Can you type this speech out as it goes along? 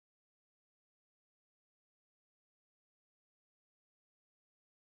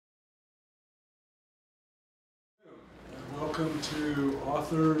welcome to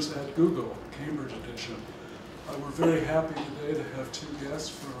Authors at Google, Cambridge edition. We're very happy today to have two guests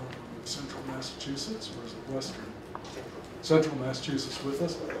from Central Massachusetts, or is it Western? Central Massachusetts with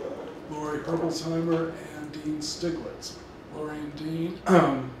us, Lori Herbolzheimer and Dean Stiglitz. Lori and Dean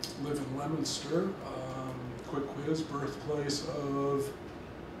live in Leominster, quick quiz, birthplace of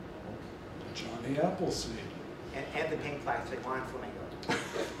Johnny Appleseed. And the pink plastic wine flamingo.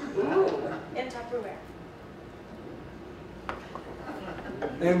 In Tupperware.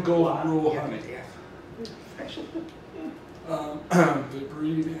 And Golden Rule honey. Yes. They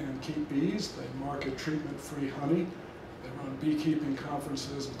breed and keep bees. They market treatment-free honey. They run beekeeping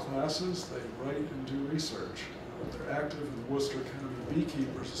conferences and classes. They write and do research. They're active in the Worcester County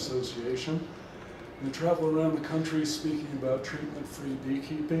Beekeepers Association. And they travel around the country speaking about treatment-free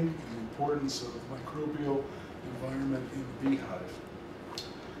beekeeping and the importance of microbial environment in the beehive.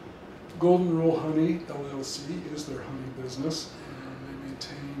 Golden Rule Honey, LLC, is their honey business, and they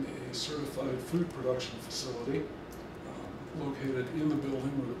maintain a certified food production facility located in the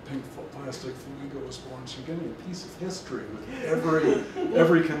building where the pink plastic flamingo was born. So you're getting a piece of history with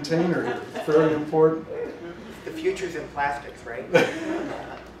every container here. It's very important. The future's in plastics, right?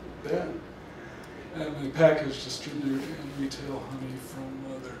 Yeah. And they package, distribute, and retail honey from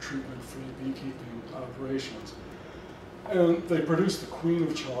their treatment-free beekeeping operations. And they produce the queen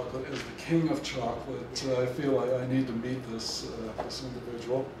of chocolate as the king of chocolate. I feel like I need to meet this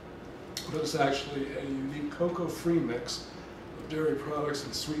individual. But it's actually a unique cocoa-free mix of dairy products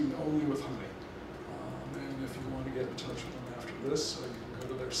and sweetened only with honey. And if you want to get in touch with them after this, you can go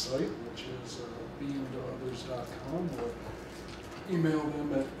to their site, which is beeandothers.com, or email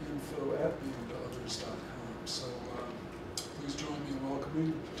them at info@beeandothers.com. So please join me in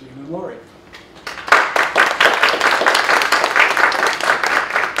welcoming Dean and Lori.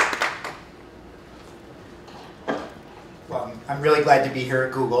 Well, I'm really glad to be here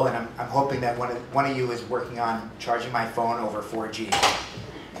at Google, and I'm hoping that one of you is working on charging my phone over 4G,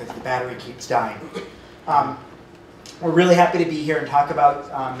 because the battery keeps dying. We're really happy to be here and talk about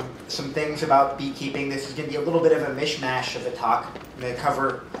some things about beekeeping. This is going to be a little bit of a mishmash of a talk. I'm going to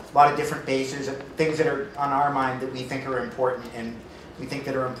cover a lot of different bases, things that are on our mind that we think are important, and we think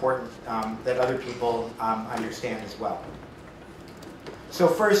that are important that other people understand as well. So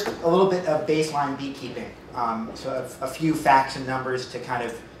first, a little bit of baseline beekeeping. So a few facts and numbers to kind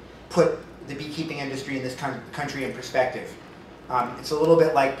of put the beekeeping industry in this country in perspective. It's a little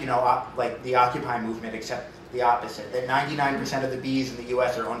bit like, like the Occupy movement, except the opposite, that 99% of the bees in the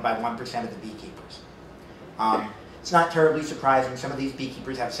US are owned by 1% of the beekeepers. It's not terribly surprising. Some of these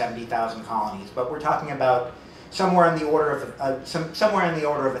beekeepers have 70,000 colonies, but we're talking about somewhere in the order of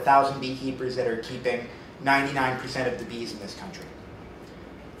 1,000 beekeepers that are keeping 99% of the bees in this country.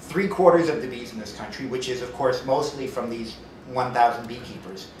 3/4 of the bees in this country, which is of course mostly from these 1,000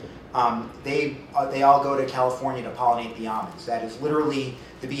 beekeepers, they all go to California to pollinate the almonds. That is literally,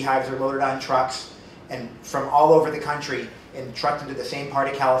 the beehives are loaded on trucks and from all over the country and trucked into the same part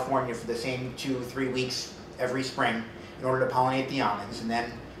of California for the same 2-3 weeks every spring in order to pollinate the almonds. And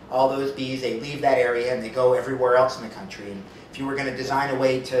then all those bees, they leave that area and they go everywhere else in the country. And if you were going to design a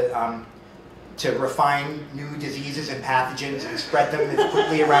way to refine new diseases and pathogens and spread them as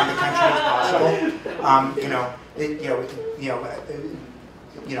quickly around the country as possible,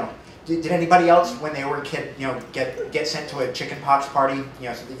 did anybody else, when they were a kid, get sent to a chicken pox party,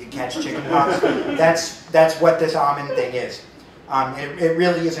 so that you catch chicken pox? That's what this almond thing is. It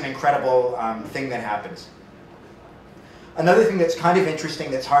really is an incredible thing that happens. Another thing that's kind of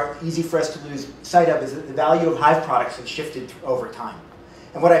interesting, that's easy for us to lose sight of, is that the value of hive products has shifted over time.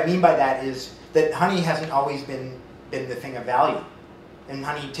 And what I mean by that is that honey hasn't always been the thing of value. And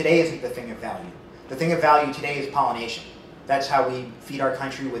honey today isn't the thing of value. The thing of value today is pollination. That's how we feed our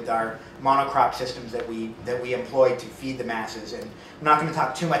country with our monocrop systems that we employ to feed the masses. And I'm not going to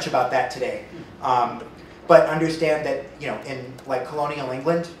talk too much about that today. But understand that, in like colonial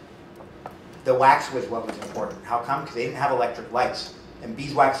England, the wax was what was important. How come? Because they didn't have electric lights. And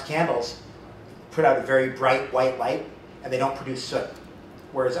beeswax candles put out a very bright white light, and they don't produce soot.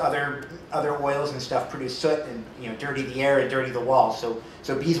 Whereas other oils and stuff produce soot and dirty the air and dirty the walls.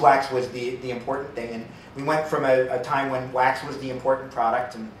 So beeswax was the important thing. And we went from a time when wax was the important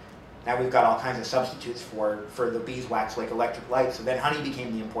product, and now we've got all kinds of substitutes for the beeswax, like electric lights. So then honey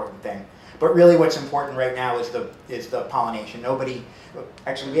became the important thing. But really, what's important right now is the pollination.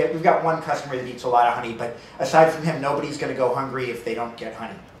 Actually, we've got one customer that eats a lot of honey, but aside from him, nobody's going to go hungry if they don't get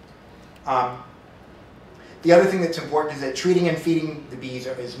honey. The other thing that's important is that treating and feeding the bees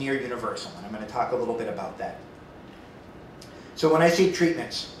is near universal, and I'm going to talk a little bit about that. So when I say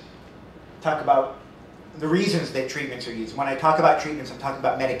treatments, talk about the reasons that treatments are used. When I talk about treatments, I'm talking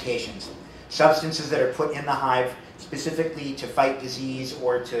about medications, substances that are put in the hive specifically to fight disease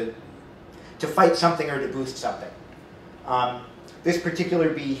or to fight something or to boost something. This particular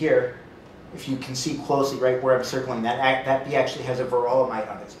bee here, if you can see closely right where I'm circling, that bee actually has a varroa mite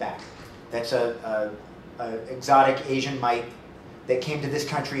on its back. That's a exotic Asian mite that came to this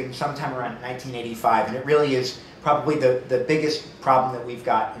country sometime around 1985, and it really is probably the biggest problem that we've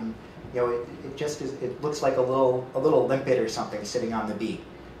got. And it just is, it looks like a little limpet or something sitting on the bee.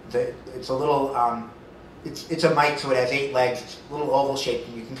 It's a little it's a mite, so it has 8 legs. It's a little oval shaped,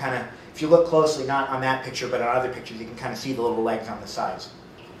 and you can kind of, if you look closely, not on that picture but on other pictures, you can kind of see the little legs on the sides.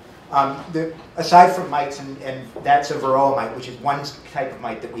 Aside from mites, and that's a varroa mite, which is one type of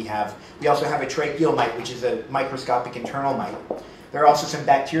mite that we have. We also have a tracheal mite, which is a microscopic internal mite. There are also some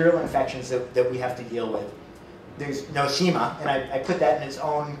bacterial infections that we have to deal with. There's nosema, and I put that in its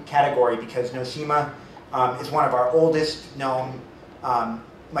own category because nosema is one of our oldest known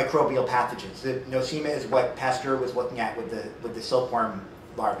microbial pathogens. The nosema is what Pasteur was looking at with the silkworm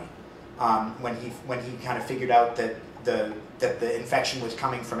larvae when he kind of figured out that the infection was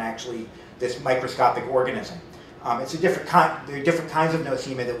coming from actually this microscopic organism. It's a different kind. There are different kinds of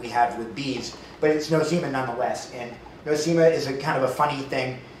nosema that we have with bees, but it's nosema nonetheless. And nosema is a kind of a funny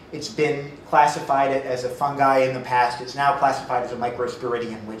thing. It's been classified as a fungi in the past. It's now classified as a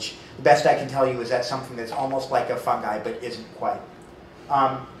microsporidium, which the best I can tell you is that's something that's almost like a fungi but isn't quite.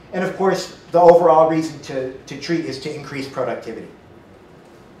 And of course, the overall reason to treat is to increase productivity.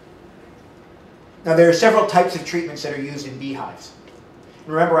 Now, there are several types of treatments that are used in beehives.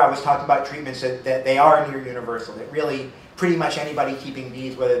 Remember, I was talking about treatments that they are near universal, that really pretty much anybody keeping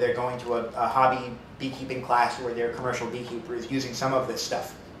bees, whether they're going to a hobby beekeeping class or they're a commercial beekeeper, is using some of this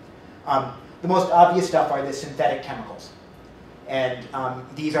stuff. The most obvious stuff are the synthetic chemicals. And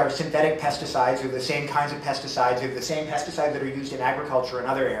these are synthetic pesticides. They're the same kinds of pesticides. They're the same pesticides that are used in agriculture and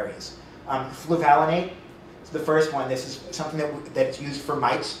other areas. Fluvalinate is the first one. This is something that's used for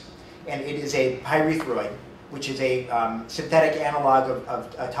mites. And it is a pyrethroid, which is a synthetic analog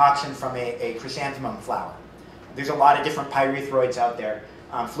of a toxin from a chrysanthemum flower. There's a lot of different pyrethroids out there.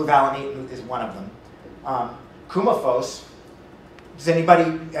 Fluvalinate is one of them. Coumaphos. Has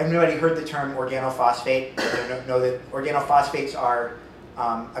anybody heard the term organophosphate? Know that organophosphates are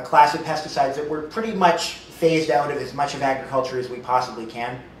a class of pesticides that we're pretty much phased out of as much of agriculture as we possibly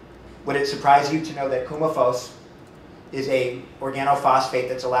can. Would it surprise you to know that coumaphos is a organophosphate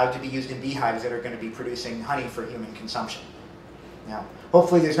that's allowed to be used in beehives that are going to be producing honey for human consumption? Now,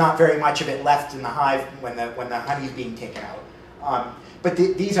 hopefully there's not very much of it left in the hive when the honey is being taken out. But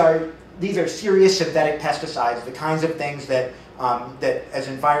these are serious synthetic pesticides, the kinds of things that as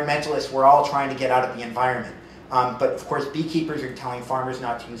environmentalists we're all trying to get out of the environment. But of course beekeepers are telling farmers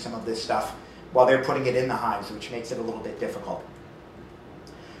not to use some of this stuff while they're putting it in the hives, which makes it a little bit difficult.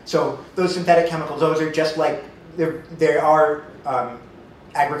 So those synthetic chemicals, those are just like, there are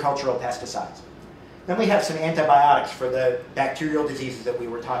agricultural pesticides. Then we have some antibiotics for the bacterial diseases that we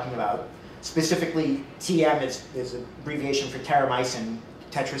were talking about. Specifically, TM is an abbreviation for terramycin,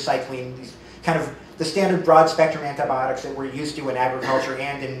 tetracycline, these kind of the standard broad-spectrum antibiotics that we're used to in agriculture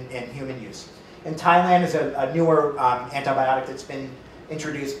and in human use. And Thailand is a newer antibiotic that's been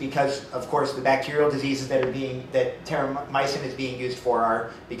introduced because, of course, the bacterial diseases that terramycin is being used for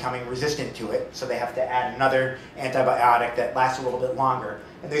are becoming resistant to it, so they have to add another antibiotic that lasts a little bit longer.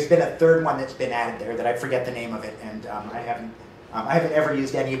 And there's been a third one that's been added there that I forget the name of it, and I haven't ever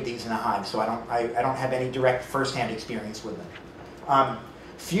used any of these in a hive, so I don't have any direct first-hand experience with them.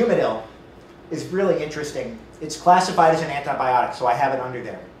 Fumidil is really interesting. It's classified as an antibiotic, so I have it under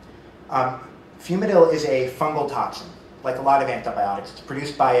there. Fumidil is a fungal toxin, like a lot of antibiotics. It's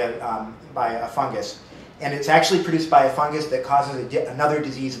produced by a fungus, and it's actually produced by a fungus that causes another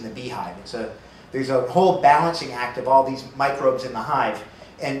disease in the beehive. There's a whole balancing act of all these microbes in the hive,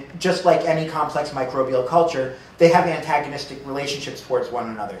 and just like any complex microbial culture, they have antagonistic relationships towards one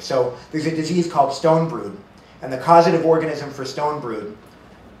another. So there's a disease called stone brood, and the causative organism for stone brood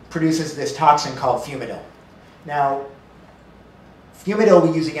produces this toxin called Fumidil. Now, Fumidil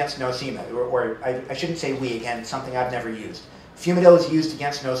we use against nosema, or I shouldn't say we, again, it's something I've never used. Fumidil is used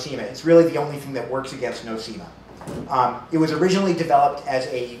against nosema. It's really the only thing that works against nosema. It was originally developed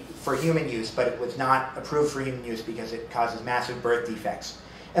for human use, but it was not approved for human use because it causes massive birth defects.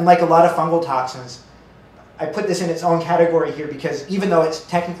 And like a lot of fungal toxins, I put this in its own category here because even though it's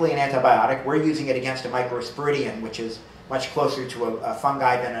technically an antibiotic, we're using it against a microsporidium, which is much closer to a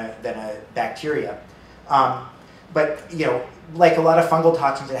fungi than a bacteria. But like a lot of fungal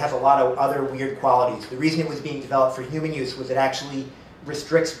toxins, it has a lot of other weird qualities. The reason it was being developed for human use was it actually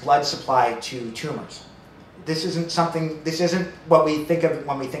restricts blood supply to tumors. this isn't what we think of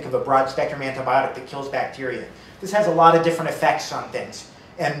when we think of a broad spectrum antibiotic that kills bacteria. This has a lot of different effects on things,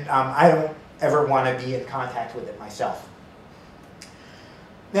 and I don't ever want to be in contact with it myself.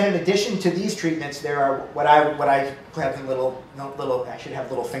 Then in addition to these treatments, there are what I have in I should have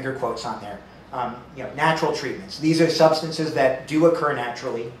little finger quotes on there. Natural treatments. These are substances that do occur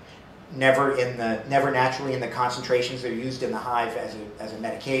naturally, never naturally in the concentrations they're used in the hive as a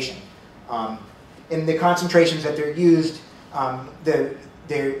medication. In the concentrations that they're used,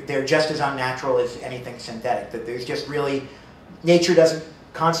 they're just as unnatural as anything synthetic. That there's just really, nature doesn't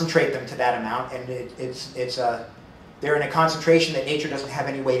concentrate them to that amount, and they're in a concentration that nature doesn't have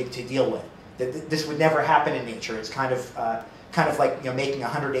any way to deal with. This would never happen in nature. It's kind of like making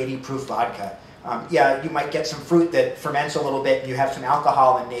 180 proof vodka. Yeah, you might get some fruit that ferments a little bit, and you have some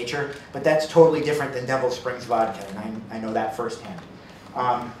alcohol in nature, but that's totally different than Devil Springs vodka, and I know that firsthand.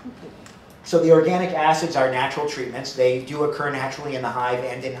 So the organic acids are natural treatments. They do occur naturally in the hive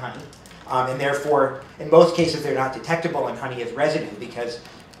and in honey. And therefore, in most cases, they're not detectable in honey as residue because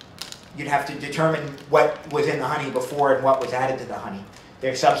you'd have to determine what was in the honey before and what was added to the honey.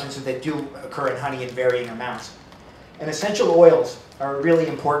 They're substances that do occur in honey in varying amounts. And essential oils are a really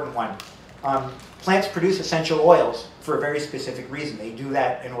important one. Plants produce essential oils for a very specific reason. They do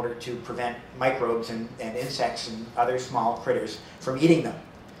that in order to prevent microbes and insects and other small critters from eating them.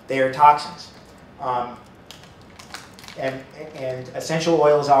 They are toxins. And essential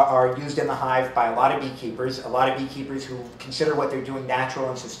oils are used in the hive by a lot of beekeepers who consider what they're doing natural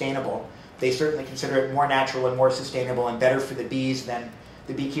and sustainable. They certainly consider it more natural and more sustainable and better for the bees than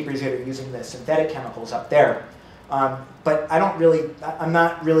the beekeepers that are using the synthetic chemicals up there. But I'm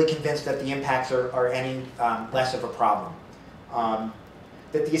not really convinced that the impacts are any less of a problem.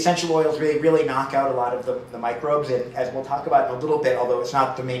 That the essential oils really knock out a lot of the microbes, and as we'll talk about in a little bit, although it's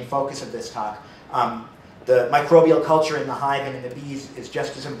not the main focus of this talk, the microbial culture in the hive and in the bees is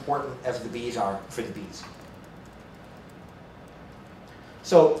just as important as the bees are for the bees.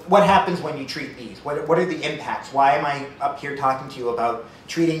 So what happens when you treat bees? What are the impacts? Why am I up here talking to you about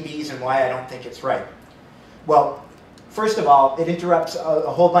treating bees and why I don't think it's right? Well, first of all, it interrupts a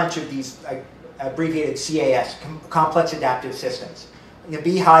whole bunch of these abbreviated CAS, complex adaptive systems. The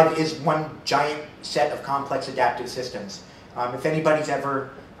beehive is one giant set of complex adaptive systems. If anybody's ever,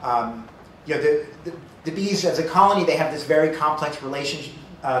 the bees as a colony, they have this very complex relationship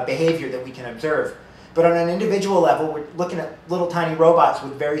behavior that we can observe. But on an individual level, we're looking at little tiny robots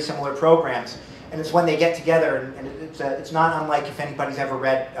with very similar programs. And it's when they get together, and it's not unlike if anybody's ever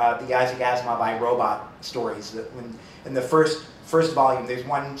read the Isaac Asimov I, Robot stories. That in the first volume, there's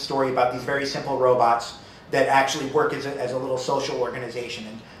one story about these very simple robots that actually work as a little social organization.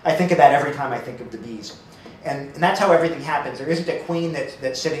 And I think of that every time I think of the bees. And that's how everything happens. There isn't a queen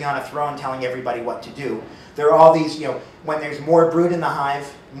that's sitting on a throne telling everybody what to do. There are all these, when there's more brood in the hive,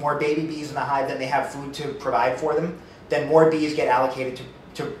 more baby bees in the hive than they have food to provide for them, then more bees get allocated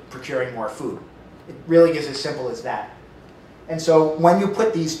to procuring more food. It really is as simple as that. And so when you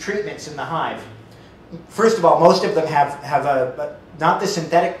put these treatments in the hive, first of all, most of them have not the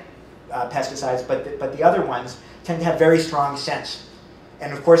synthetic pesticides, but the other ones tend to have very strong scents.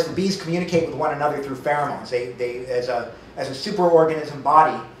 And of course, the bees communicate with one another through pheromones. They as a superorganism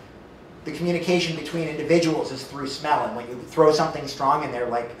body, the communication between individuals is through smell. And when you throw something strong in there,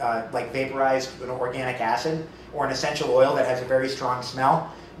 like vaporized organic acid or an essential oil that has a very strong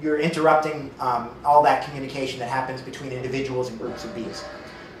smell, you're interrupting all that communication that happens between individuals and groups of bees.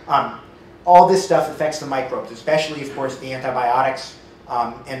 All this stuff affects the microbes, especially, of course, the antibiotics,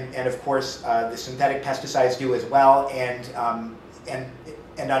 and of course, the synthetic pesticides do as well, and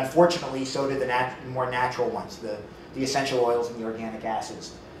unfortunately, so do the more natural ones, the essential oils and the organic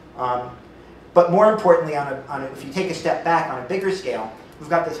acids. But more importantly, if you take a step back on a bigger scale, we've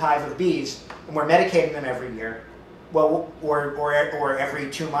got this hive of bees, and we're medicating them every year, well, or every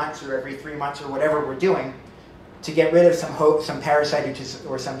 2 months or every 3 months or whatever we're doing to get rid of some parasite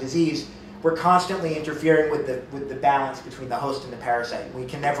or some disease. We're constantly interfering with the balance between the host and the parasite. We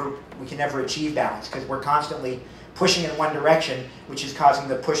can never achieve balance because we're constantly pushing in one direction, which is causing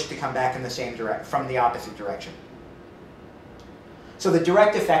the push to come back in the same from the opposite direction. So the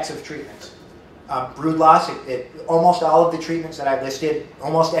direct effects of treatments. Brood loss, almost all of the treatments that I've listed,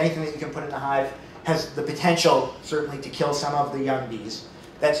 almost anything that you can put in the hive has the potential, certainly, to kill some of the young bees.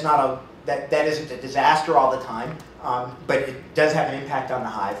 That isn't a disaster all the time, but it does have an impact on the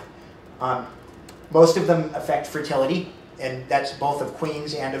hive. Most of them affect fertility, and that's both of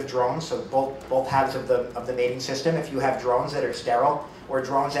queens and of drones, so both halves of the mating system. If you have drones that are sterile, or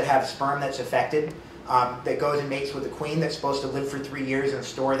drones that have sperm that's affected, that goes and mates with a queen that's supposed to live for 3 years and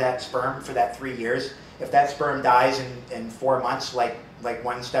store that sperm for that 3 years. if that sperm dies in 4 months, like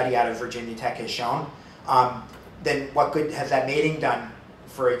one study out of Virginia Tech has shown, then what good has that mating done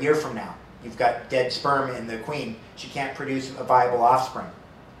for a year from now? You've got dead sperm in the queen. She can't produce a viable offspring.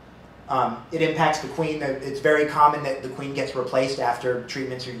 It impacts the queen. It's very common that the queen gets replaced after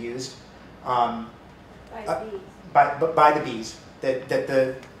treatments are used. By bees. By the bees. That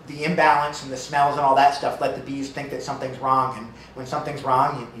the imbalance and the smells and all that stuff let the bees think that something's wrong. And when something's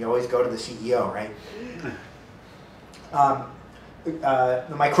wrong, you always go to the CEO, right? The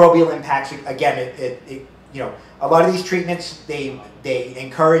microbial impacts, again, a lot of these treatments, they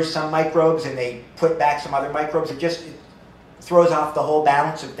encourage some microbes and they put back some other microbes. It throws off the whole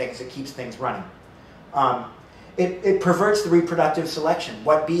balance of things. It keeps things running. It perverts the reproductive selection.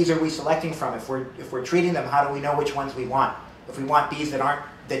 What bees are we selecting from? If we're treating them, how do we know which ones we want? If we want bees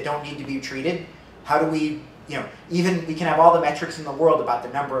that don't need to be treated, how do we, even we can have all the metrics in the world about the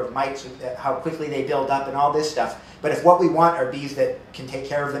number of mites, how quickly they build up and all this stuff. But if what we want are bees that can take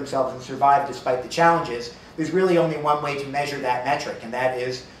care of themselves and survive despite the challenges, there's really only one way to measure that metric, and that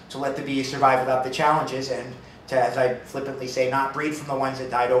is to let the bees survive without the challenges and to, as I flippantly say, not breed from the ones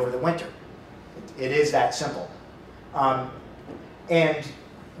that died over the winter. It is that simple. And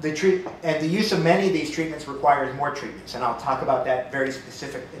the use of many of these treatments requires more treatments, and I'll talk about that very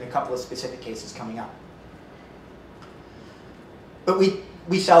specific in a couple of specific cases coming up. But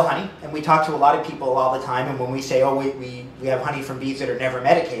we sell honey, and we talk to a lot of people all the time, and when we say, oh, we have honey from bees that are never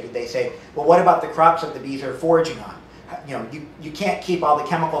medicated, they say, well, what about the crops that the bees are foraging on? You can't keep all the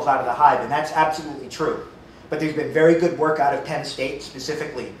chemicals out of the hive, and that's absolutely true. But there's been very good work out of Penn State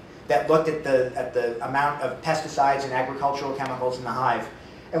specifically that looked at the amount of pesticides and agricultural chemicals in the hive.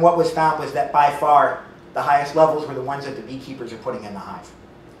 And what was found was that by far the highest levels were the ones that the beekeepers are putting in the hive,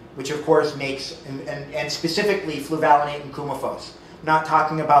 which of course makes, and specifically fluvalinate and coumaphos. I'm not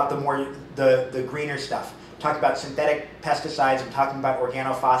talking about the greener stuff. I'm talking about synthetic pesticides. I'm talking about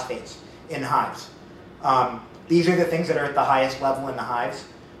organophosphates in hives. These are the things that are at the highest level in the hives.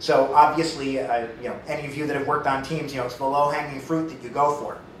 So obviously, any of you that have worked on teams, it's the low-hanging fruit that you go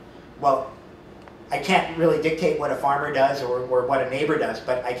for. Well, I can't really dictate what a farmer does or what a neighbor does,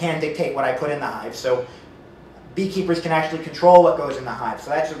 but I can dictate what I put in the hive. So beekeepers can actually control what goes in the hive.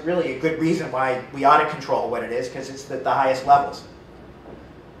 So that's really a good reason why we ought to control what it is, because it's the highest levels.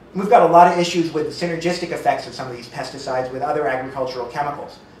 We've got a lot of issues with the synergistic effects of some of these pesticides with other agricultural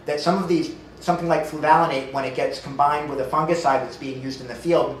chemicals. That some of these, something like fluvalinate, when it gets combined with a fungicide that's being used in the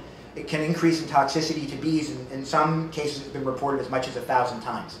field, it can increase in toxicity to bees, and in some cases it's been reported as much as 1,000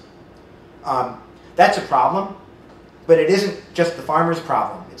 times. That's a problem, but it isn't just the farmer's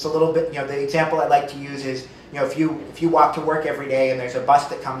problem. It's a little bit, the example I like to use is, if you walk to work every day and there's a bus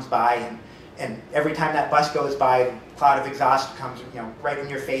that comes by, and every time that bus goes by, a cloud of exhaust comes, right in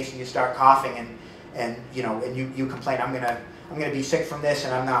your face, and you start coughing, and you complain, I'm gonna be sick from this,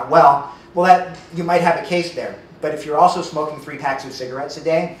 and I'm not well. Well, that you might have a case there. But if you're also smoking 3 packs of cigarettes a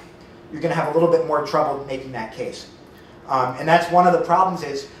day, you're going to have a little bit more trouble making that case. And that's one of the problems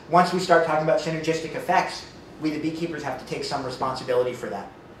is, once we start talking about synergistic effects, we the beekeepers have to take some responsibility for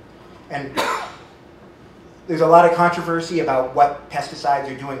that. And there's a lot of controversy about what pesticides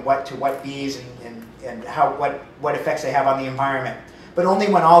are doing what to what bees and what effects they have on the environment. But only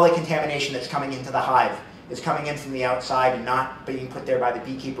when all the contamination that's coming into the hive is coming in from the outside and not being put there by the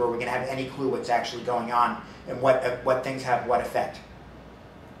beekeeper, we're going to have any clue what's actually going on and what things have what effect.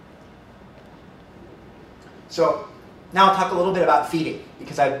 So now I'll talk a little bit about feeding,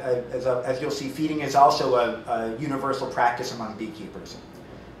 because as you'll see, feeding is also a universal practice among beekeepers.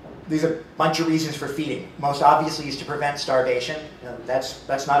 There's a bunch of reasons for feeding. Most obviously is to prevent starvation.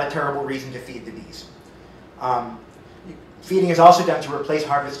 That's not a terrible reason to feed the bees. Feeding is also done to replace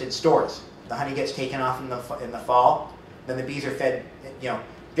harvested stores. The honey gets taken off in the fall, then the bees are fed.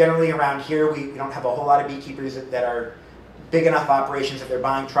 Generally around here we don't have a whole lot of beekeepers that are big enough operations that they're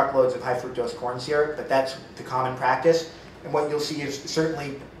buying truckloads of high fructose corn syrup, but that's the common practice. And what you'll see is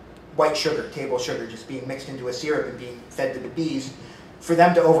certainly white sugar, table sugar, just being mixed into a syrup and being fed to the bees for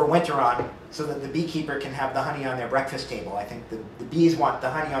them to overwinter on, so that the beekeeper can have the honey on their breakfast table. I think the bees want the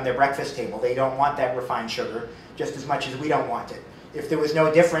honey on their breakfast table. They don't want that refined sugar just as much as we don't want it. If there was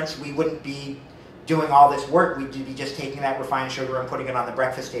no difference, we wouldn't be doing all this work. We'd be just taking that refined sugar and putting it on the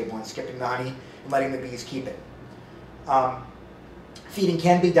breakfast table and skipping the honey and letting the bees keep it. Feeding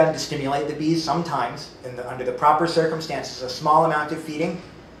can be done to stimulate the bees sometimes. Under the proper circumstances, a small amount of feeding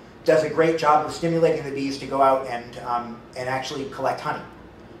does a great job of stimulating the bees to go out and actually collect honey.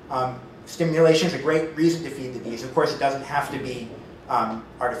 Stimulation is a great reason to feed the bees. Of course, it doesn't have to be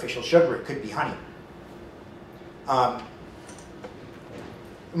artificial sugar. It could be honey.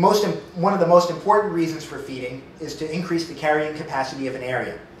 one of the most important reasons for feeding is to increase the carrying capacity of an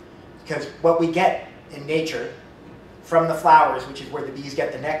area. Because what we get in nature from the flowers, which is where the bees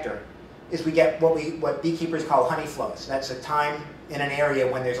get the nectar, is we get what beekeepers call honey flows. That's a time in an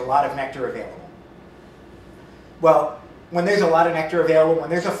area when there's a lot of nectar available. Well, when there's a lot of nectar available, when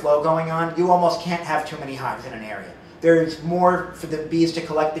there's a flow going on, you almost can't have too many hives in an area. There's more for the bees to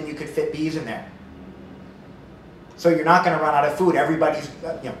collect than you could fit bees in there. So you're not going to run out of food. Everybody's,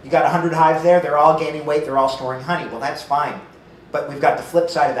 you got 100 hives there, they're all gaining weight, they're all storing honey. Well, that's fine. But we've got the flip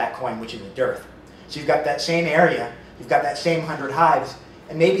side of that coin, which is a dearth. So you've got that same area, you've got that same 100 hives,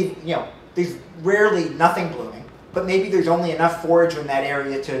 and maybe, there's rarely nothing blooming, but maybe there's only enough forage in that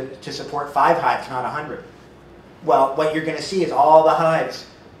area to support 5 hives, not 100. Well, what you're going to see is all the hives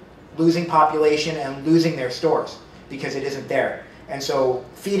losing population and losing their stores because it isn't there. And so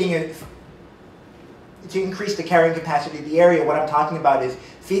feeding it, to increase the carrying capacity of the area, what I'm talking about is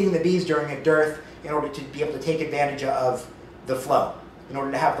feeding the bees during a dearth in order to be able to take advantage of the flow, in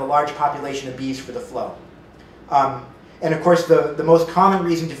order to have the large population of bees for the flow. And of course, the most common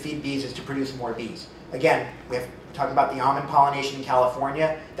reason to feed bees is to produce more bees. Again, we're talking about the almond pollination in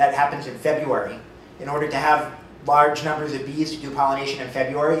California. That happens in February. In order to have large numbers of bees to do pollination in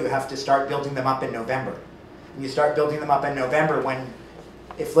February, you have to start building them up in November. And you start building them up in November when,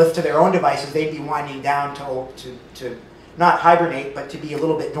 if left to their own devices, they'd be winding down to not hibernate, but to be a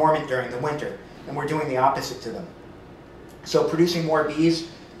little bit dormant during the winter. And we're doing the opposite to them. So producing more bees,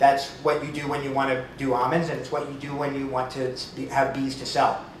 that's what you do when you want to do almonds, and it's what you do when you want to have bees to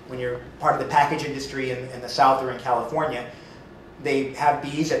sell. When you're part of the package industry in the South or in California, they have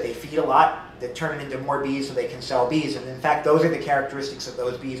bees that they feed a lot, that turn into more bees so they can sell bees. And in fact, those are the characteristics that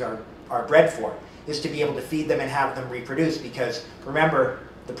those bees are bred for, is to be able to feed them and have them reproduce. Because remember,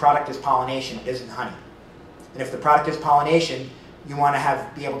 the product is pollination, it isn't honey. And if the product is pollination, you want to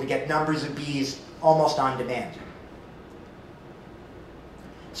be able to get numbers of bees almost on demand.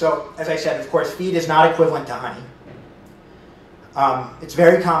 So, as I said, of course, feed is not equivalent to honey. It's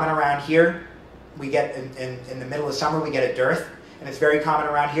very common around here. We get, in the middle of summer, we get a dearth. And it's very common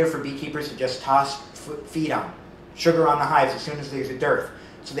around here for beekeepers to just toss feed on, sugar on the hives as soon as there's a dearth.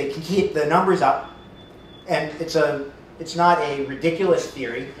 So they can keep the numbers up. And it's not a ridiculous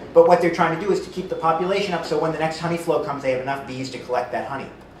theory, but what they're trying to do is to keep the population up so when the next honey flow comes, they have enough bees to collect that honey.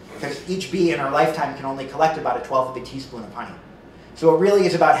 Because each bee in her lifetime can only collect about 1/12 of a teaspoon of honey. So it really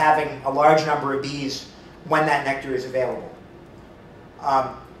is about having a large number of bees when that nectar is available.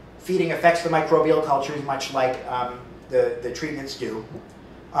 Feeding affects the microbial cultures much like the treatments do.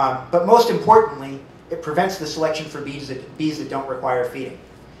 But most importantly, it prevents the selection for bees that don't require feeding.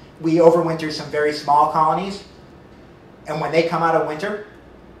 We overwinter some very small colonies, and when they come out of winter,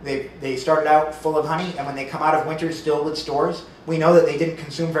 they started out full of honey, and when they come out of winter still with stores, we know that they didn't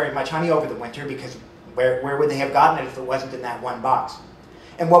consume very much honey over the winter because where would they have gotten it if it wasn't in that one box?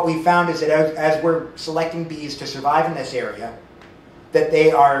 And what we found is that as we're selecting bees to survive in this area, that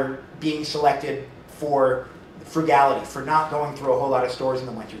they are being selected for frugality, for not going through a whole lot of stores in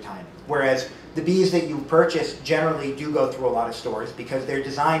the wintertime. Whereas the bees that you purchase generally do go through a lot of stores because they're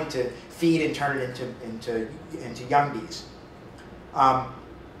designed to feed and turn it into young bees.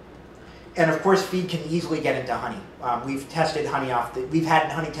 And of course, feed can easily get into honey. We've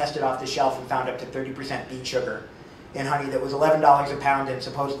had honey tested off the shelf and found up to 30% beet sugar in honey that was $11 a pound and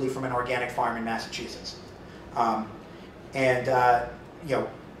supposedly from an organic farm in Massachusetts.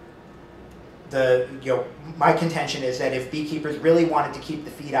 My contention is that if beekeepers really wanted to keep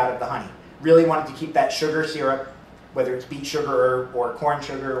the feed out of the honey, really wanted to keep that sugar syrup, whether it's beet sugar or corn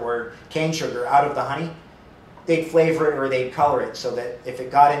sugar or cane sugar, out of the honey, they'd flavor it or they'd color it so that if it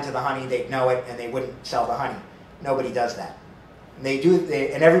got into the honey, they'd know it and they wouldn't sell the honey. Nobody does that.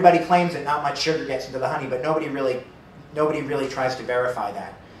 And everybody claims that not much sugar gets into the honey, but nobody really tries to verify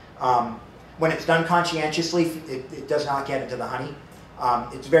that. When it's done conscientiously, it does not get into the honey.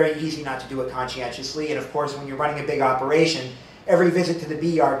 It's very easy not to do it conscientiously, and of course when you're running a big operation, every visit to the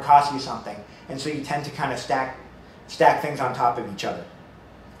bee yard costs you something, and so you tend to kind of stack things on top of each other.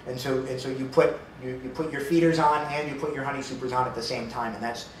 And so you put your feeders on and you put your honey supers on at the same time, and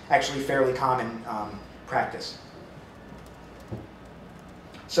that's actually fairly common practice.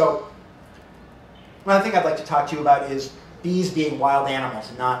 So another thing I'd like to talk to you about is bees being wild animals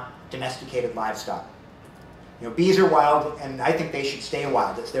and not domesticated livestock. Bees are wild, and I think they should stay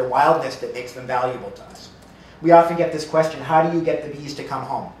wild. It's their wildness that makes them valuable to us. We often get this question, how do you get the bees to come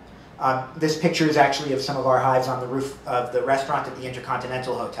home? This picture is actually of some of our hives on the roof of the restaurant at the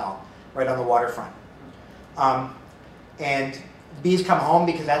Intercontinental Hotel, right on the waterfront. And bees come home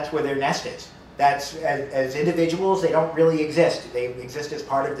because that's where their nest is. That's, as individuals, they don't really exist. They exist as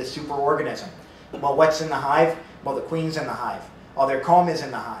part of the superorganism. Well, what's in the hive? Well, the queen's in the hive. All their comb is in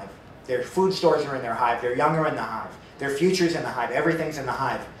the hive. Their food stores are in their hive. Their young are in the hive. Their future's in the hive. Everything's in the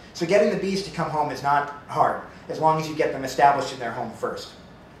hive. So getting the bees to come home is not hard, as long as you get them established in their home first.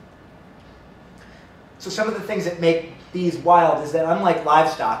 So some of the things that make bees wild is that, unlike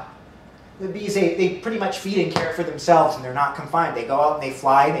livestock, the bees, they pretty much feed and care for themselves, and they're not confined. They go out and they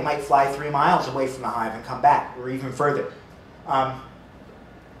fly. They might fly 3 miles away from the hive and come back, or even further.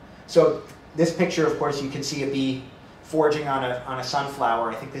 So this picture, of course, you can see a bee foraging on a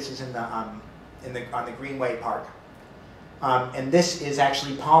sunflower. I think this is on the Greenway Park. And this is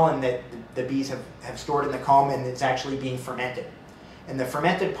actually pollen that the bees have stored in the comb, and it's actually being fermented. And the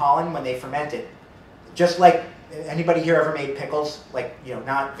fermented pollen, when they ferment it, just like, anybody here ever made pickles? Like,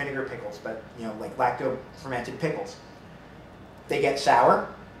 not vinegar pickles, but, like lacto-fermented pickles. They get sour,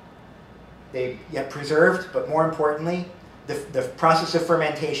 they get preserved, but more importantly, the process of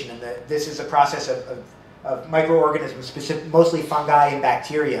fermentation, and this is a process of microorganisms, mostly fungi and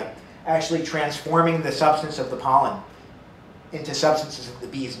bacteria, actually transforming the substance of the pollen into substances that the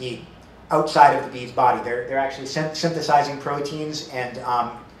bees need outside of the bee's body. They're actually synthesizing proteins and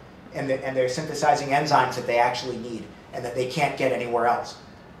they're synthesizing enzymes that they actually need and that they can't get anywhere else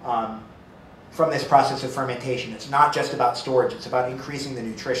from this process of fermentation. It's not just about storage, it's about increasing the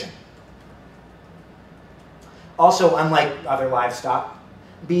nutrition. Also, unlike other livestock,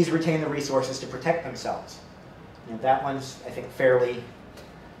 bees retain the resources to protect themselves. That one's, I think, fairly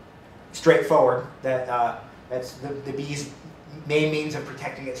straightforward. That's the bee's main means of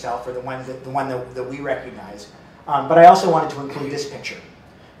protecting itself, or the one that we recognize. But I also wanted to include this picture.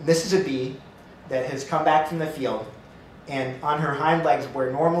 This is a bee that has come back from the field, and on her hind legs, where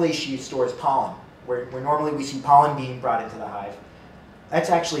normally she stores pollen, where normally we see pollen being brought into the hive,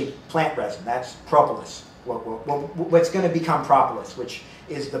 that's actually plant resin. That's propolis. What's going to become propolis, which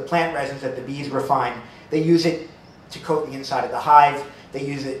is the plant resins that the bees refine. They use it to coat the inside of the hive. They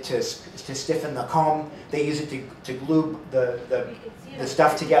use it to stiffen the comb. They use it to glue the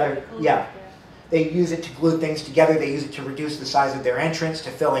stuff together. Yeah. They use it to glue things together. They use it to reduce the size of their entrance, to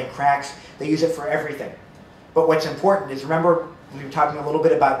fill in cracks. They use it for everything. But what's important is, remember, we were talking a little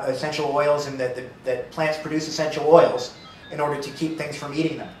bit about essential oils, and that plants produce essential oils in order to keep things from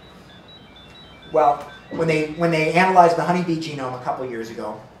eating them. Well, when they analyzed the honeybee genome a couple years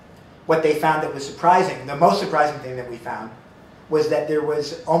ago, what they found that was surprising, the most surprising thing that we found, was that there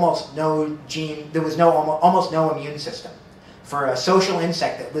was almost no immune system. For a social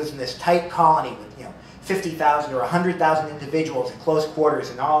insect that lives in this tight colony with 50,000 or 100,000 individuals in close quarters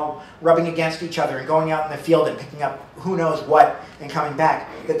and all rubbing against each other and going out in the field and picking up who knows what and coming back,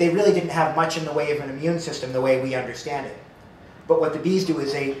 that they really didn't have much in the way of an immune system the way we understand it. But what the bees do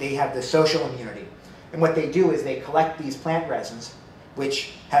is they have the social immunity. And what they do is they collect these plant resins,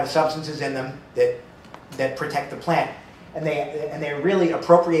 which have substances in them that protect the plant. And they're really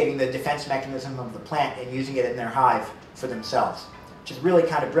appropriating the defense mechanism of the plant and using it in their hive for themselves, which is really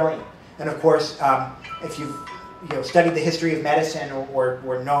kind of brilliant. And of course, if you've studied the history of medicine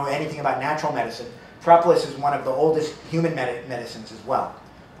or know anything about natural medicine, propolis is one of the oldest human medicines as well.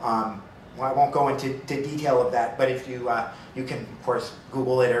 Well, I won't go into detail of that, but if you can, of course,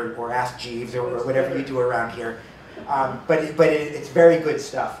 Google it or ask Jeeves or whatever you do around here. But it's very good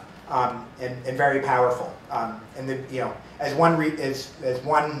stuff and very powerful. As one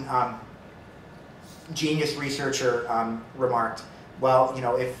genius researcher remarked, well,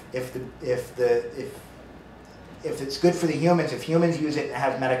 if it's good for the humans, if humans use it and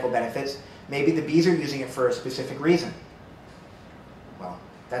have medical benefits, maybe the bees are using it for a specific reason. Well,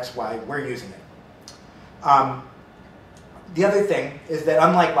 that's why we're using it. The other thing is that,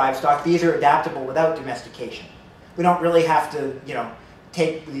 unlike livestock, bees are adaptable without domestication. We don't really have to,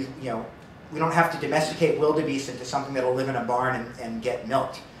 take these, we don't have to domesticate wildebeest into something that'll live in a barn and get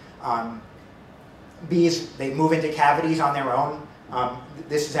milked. Bees, they move into cavities on their own.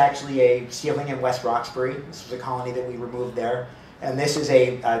 This is actually a ceiling in West Roxbury. This was a colony that we removed there. And this is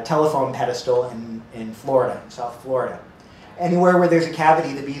a telephone pedestal in Florida, in South Florida. Anywhere where there's a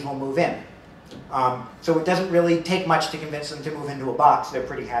cavity, the bees will move in. So it doesn't really take much to convince them to move into a box. They're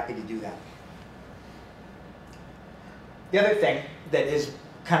pretty happy to do that. The other thing that is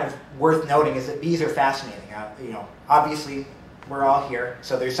kind of worth noting is that bees are fascinating. Obviously, we're all here,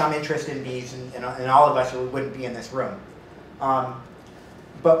 so there's some interest in bees, and all of us, or we wouldn't be in this room.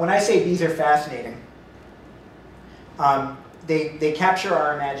 But when I say bees are fascinating, they capture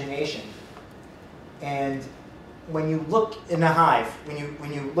our imagination. And when you look in a hive,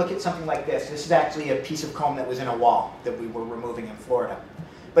 when you look at something like this is actually a piece of comb that was in a wall that we were removing in Florida.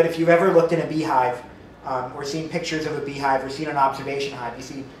 But if you've ever looked in a beehive, or seen pictures of a beehive, or seen an observation hive,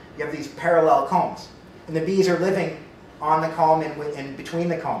 you have these parallel combs. And the bees are living on the comb and between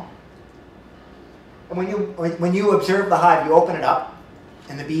the comb. And when you observe the hive, you open it up,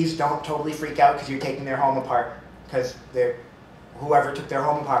 and the bees don't totally freak out because you're taking their home apart, because whoever took their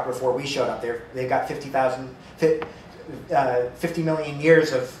home apart before we showed up, they've got 50 million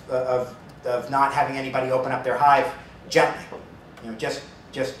years of not having anybody open up their hive gently. Just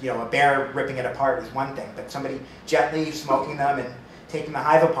a bear ripping it apart is one thing, but somebody gently smoking them and taking the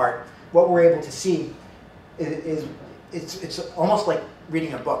hive apart, what we're able to see is it's almost like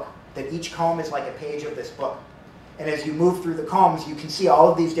reading a book, that each comb is like a page of this book. And as you move through the combs, you can see all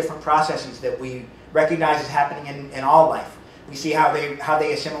of these different processes that we recognize as happening in all life. We see how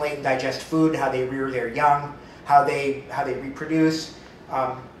they assimilate and digest food, how they rear their young, how they reproduce.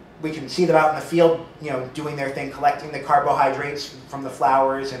 We can see them out in the field, doing their thing, collecting the carbohydrates from the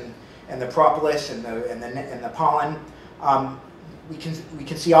flowers and the propolis and the pollen. We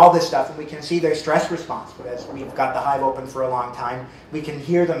can see all this stuff, and we can see their stress response. But as we've got the hive open for a long time, we can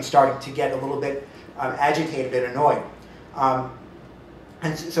hear them starting to get a little bit agitated and annoyed.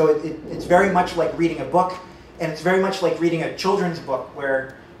 And so it's very much like reading a book, and it's very much like reading a children's book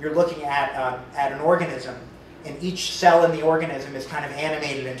where you're looking at an organism, and each cell in the organism is kind of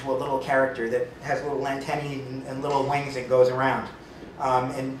animated into a little character that has little antennae and little wings and goes around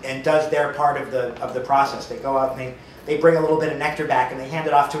and does their part of the process. They go out and they bring a little bit of nectar back and they hand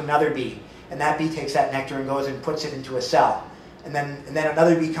it off to another bee, and that bee takes that nectar and goes and puts it into a cell. And then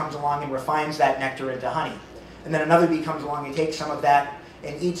another bee comes along and refines that nectar into honey. And then another bee comes along and takes some of that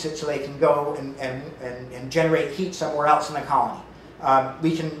and eats it so they can go and generate heat somewhere else in the colony.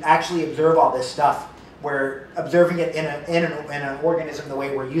 We can actually observe all this stuff, where observing it in an organism the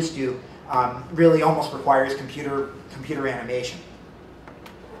way we're used to really almost requires computer animation.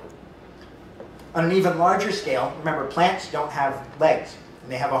 On an even larger scale, remember, plants don't have legs,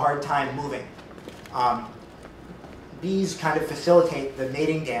 and they have a hard time moving. Bees kind of facilitate the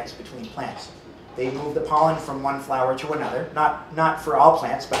mating dance between plants. They move the pollen from one flower to another, not for all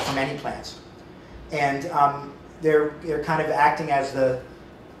plants, but for many plants. And they're kind of acting as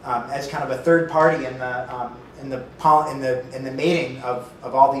kind of a third party in the mating of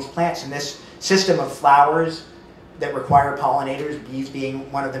all these plants. And this system of flowers that require pollinators, bees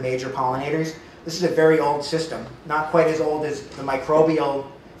being one of the major pollinators, this is a very old system, not quite as old as the microbial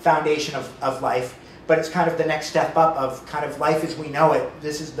foundation of life, but it's kind of the next step up of kind of life as we know it.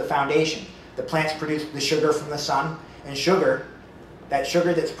 This is the foundation. The plants produce the sugar from the sun, and sugar, that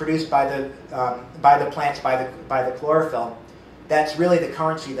sugar that's produced by the plants, by the chlorophyll, that's really the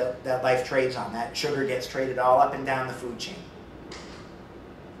currency that life trades on. That sugar gets traded all up and down the food chain.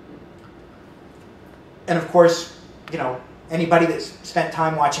 And of course, anybody that's spent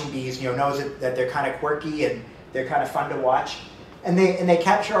time watching bees, knows that they're kind of quirky and they're kind of fun to watch. And they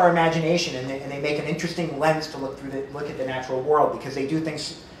capture our imagination, and they make an interesting lens to look at the natural world, because they do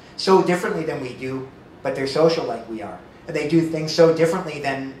things so differently than we do, but they're social like we are. And they do things so differently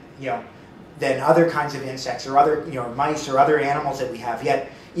than other kinds of insects or other mice or other animals that we have.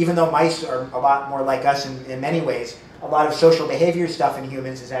 Yet, even though mice are a lot more like us in many ways, a lot of social behavior stuff in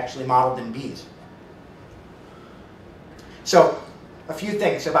humans is actually modeled in bees. So, a few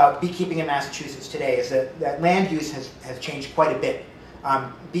things about beekeeping in Massachusetts today is that land use has changed quite a bit.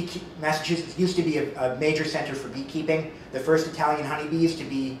 Massachusetts used to be a major center for beekeeping. The first Italian honeybees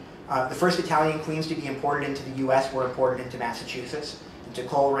the first Italian queens to be imported into the U.S. were imported into Massachusetts, into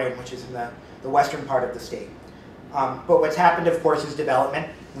Coleraine, which is in the western part of the state. But what's happened, of course, is development.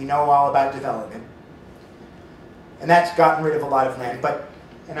 We know all about development. And that's gotten rid of a lot of land.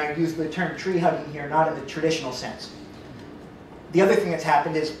 And I use the term tree hugging here, not in the traditional sense. The other thing that's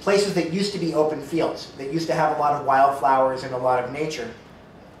happened is places that used to be open fields, that used to have a lot of wildflowers and a lot of nature.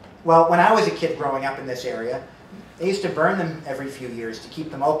 Well, when I was a kid growing up in this area, they used to burn them every few years to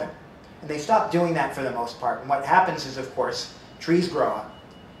keep them open. And they stopped doing that for the most part. And what happens is, of course, trees grow up.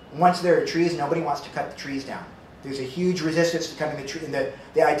 And once there are trees, nobody wants to cut the trees down. There's a huge resistance to cutting the tree. And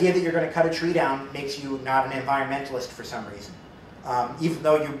the idea that you're going to cut a tree down makes you not an environmentalist for some reason. Even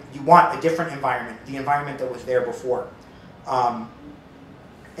though you want a different environment, the environment that was there before.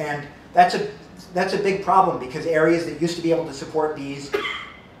 And that's a big problem, because areas that used to be able to support bees,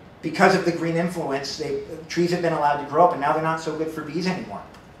 because of the green influence, trees have been allowed to grow up, and now they're not so good for bees anymore.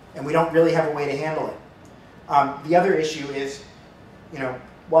 And we don't really have a way to handle it. The other issue is,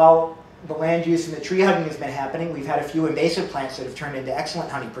 while the land use and the tree hugging has been happening, we've had a few invasive plants that have turned into excellent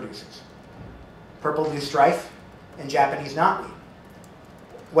honey producers. Purple loosestrife and Japanese knotweed.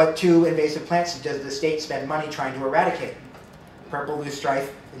 What two invasive plants does the state spend money trying to eradicate? purple loosestrife,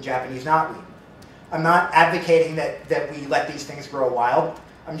 and Japanese knotweed. I'm not advocating that we let these things grow wild.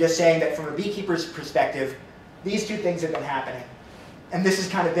 I'm just saying that from a beekeeper's perspective, these two things have been happening. And this has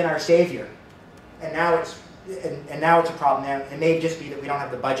kind of been our savior. And now it's a problem. Now, it may just be that we don't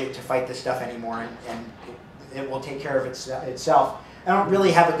have the budget to fight this stuff anymore, and it will take care of itself. I don't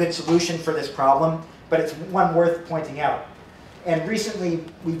really have a good solution for this problem, but it's one worth pointing out. And recently,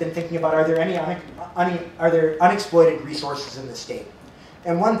 we've been thinking about, are there unexploited resources in the state?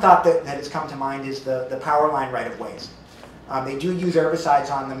 And one thought that has come to mind is the power line right-of-ways. They do use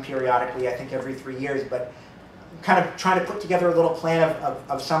herbicides on them periodically, I think every 3 years, but kind of trying to put together a little plan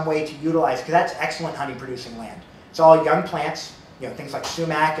of some way to utilize, because that's excellent honey-producing land. It's all young plants, things like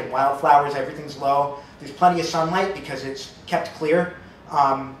sumac and wildflowers, everything's low. There's plenty of sunlight because it's kept clear.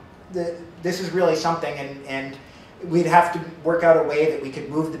 This is really something, and we'd have to work out a way that we could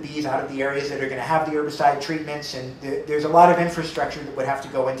move the bees out of the areas that are going to have the herbicide treatments, and there's a lot of infrastructure that would have to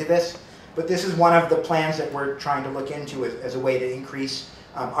go into this. But this is one of the plans that we're trying to look into as a way to increase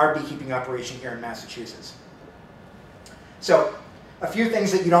our beekeeping operation here in Massachusetts. So, a few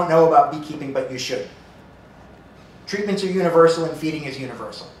things that you don't know about beekeeping, but you should. Treatments are universal and feeding is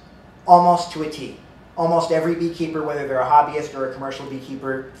universal, almost to a T. Almost every beekeeper, whether they're a hobbyist or a commercial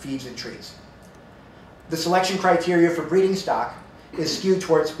beekeeper, feeds and treats. The selection criteria for breeding stock is skewed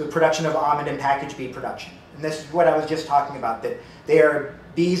towards the production of almond and packaged bee production. And this is what I was just talking about, that they are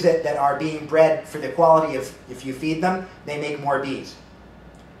bees that are being bred for the quality of, if you feed them, they make more bees.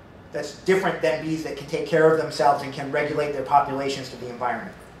 That's different than bees that can take care of themselves and can regulate their populations to the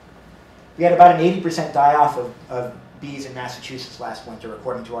environment. We had about an 80% die-off of bees in Massachusetts last winter,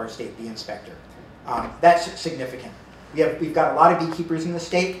 according to our state bee inspector. That's significant. We've got a lot of beekeepers in the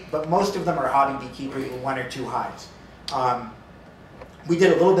state, but most of them are hobby beekeepers with 1 or 2 hives. We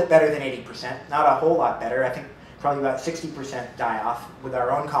did a little bit better than 80%, not a whole lot better. I think probably about 60% die-off with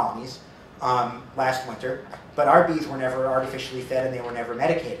our own colonies last winter. But our bees were never artificially fed and they were never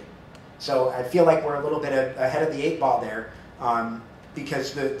medicated. So I feel like we're a little bit ahead of the 8 ball there,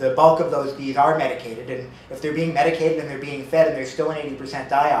 because the bulk of those bees are medicated, and if they're being medicated and they're being fed and there's still an 80%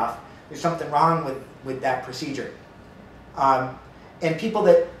 die-off, there's something wrong with that procedure. And people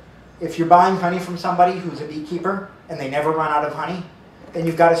that, if you're buying honey from somebody who's a beekeeper and they never run out of honey, then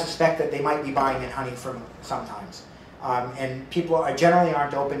you've got to suspect that they might be buying in honey from sometimes. And people generally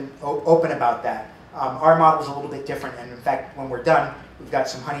aren't open about that. Our model's a little bit different, and in fact, when we're done, we've got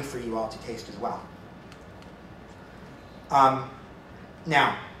some honey for you all to taste as well.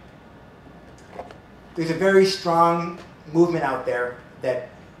 Now, there's a very strong movement out there that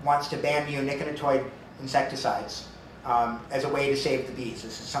wants to ban neonicotinoid insecticides as a way to save the bees.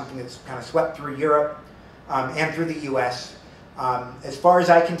 This is something that's kind of swept through Europe and through the US. As far as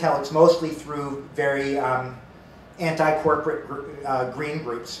I can tell, it's mostly through very anti-corporate green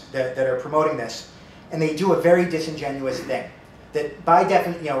groups that are promoting this. And they do a very disingenuous thing. That by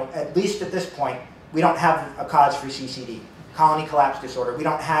definition, at least at this point, we don't have a cause for CCD, colony collapse disorder. We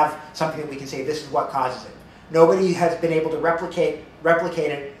don't have something that we can say this is what causes it. Nobody has been able to replicate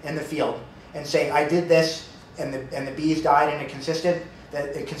it in the field and say, I did this and the bees died in a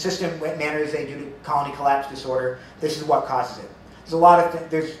consistent manner as they do to colony collapse disorder. This is what causes it. There's a lot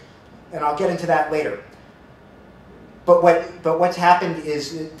of and I'll get into that later. But what's happened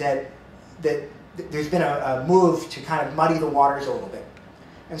is that there's been a move to kind of muddy the waters a little bit.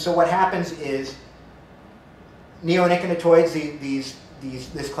 And so what happens is neonicotinoids,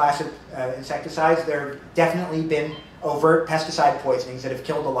 this class of insecticides, there have definitely been overt pesticide poisonings that have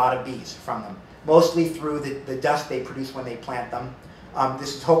killed a lot of bees from them, mostly through the dust they produce when they plant them.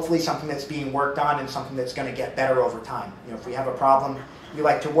 This is hopefully something that's being worked on and something that's going to get better over time. If we have a problem, we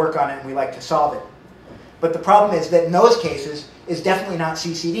like to work on it and we like to solve it. But the problem is that in those cases, it's definitely not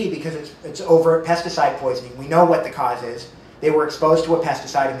CCD because it's overt pesticide poisoning. We know what the cause is. They were exposed to a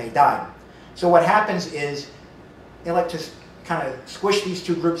pesticide and they died. So what happens is they like to kind of squish these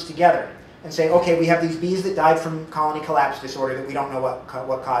two groups together and say, okay, we have these bees that died from colony collapse disorder that we don't know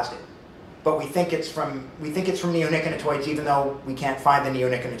what caused it. But we think it's from neonicotinoids, even though we can't find the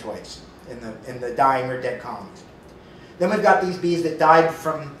neonicotinoids in the dying or dead colonies. Then we've got these bees that died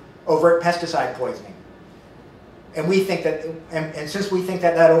from overt pesticide poisoning. And we think that, and since we think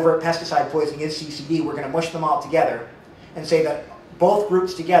that overt pesticide poisoning is CCD, we're going to mush them all together and say that both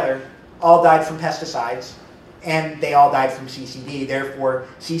groups together all died from pesticides and they all died from CCD. Therefore,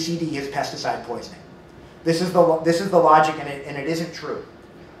 CCD is pesticide poisoning. This is the logic, and it isn't true.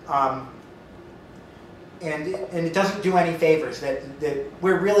 And it doesn't do any favors. That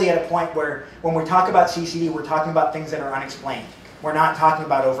we're really at a point where when we talk about CCD, we're talking about things that are unexplained. We're not talking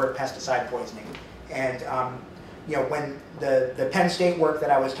about overt pesticide poisoning. And when the Penn State work that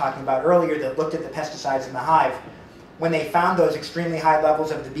I was talking about earlier that looked at the pesticides in the hive, when they found those extremely high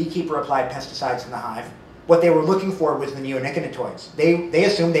levels of the beekeeper-applied pesticides in the hive, what they were looking for was the neonicotinoids. They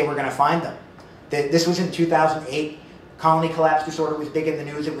assumed they were going to find them. This was in 2008. Colony collapse disorder was big in the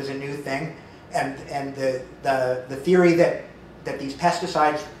news. It was a new thing. And the theory that these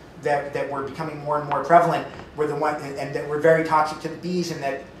pesticides that were becoming more and more prevalent were the one, and that were very toxic to the bees, and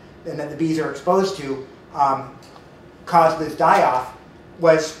that the bees are exposed to, caused this die-off,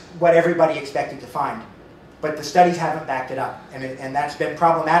 was what everybody expected to find. But the studies haven't backed it up, and that's been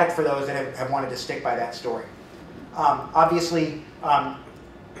problematic for those that have wanted to stick by that story. Obviously,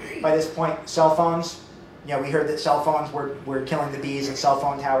 by this point, cell phones, we heard that cell phones were killing the bees, and cell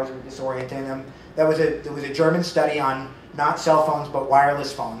phone towers were disorienting them. There was a German study on not cell phones but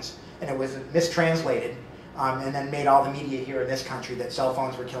wireless phones, and it was mistranslated, and then made all the media here in this country that cell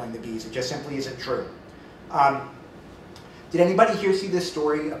phones were killing the bees. It just simply isn't true. Did anybody here see this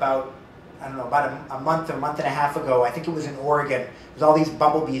story about, I don't know, about a month and a half ago? I think it was in Oregon. It was all these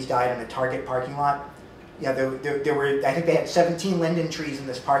bumblebees died in a Target parking lot. Yeah, there were, I think they had 17 linden trees in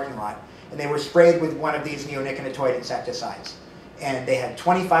this parking lot, and they were sprayed with one of these neonicotinoid insecticides. And they had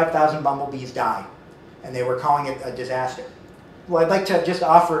 25,000 bumblebees die, and they were calling it a disaster. Well, I'd like to just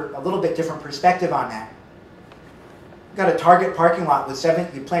offer a little bit different perspective on that. We've got a Target parking lot with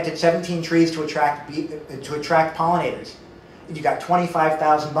you planted 17 trees to attract pollinators. And you got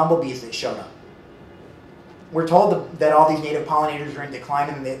 25,000 bumblebees that showed up. We're told that all these native pollinators are in decline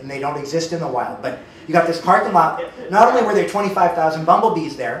and they don't exist in the wild. But you got this parking lot, not only were there 25,000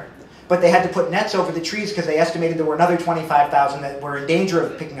 bumblebees there, but they had to put nets over the trees because they estimated there were another 25,000 that were in danger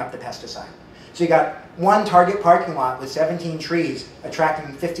of picking up the pesticide. So you got one Target parking lot with 17 trees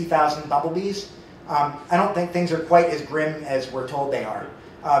attracting 50,000 bumblebees. I don't think things are quite as grim as we're told they are.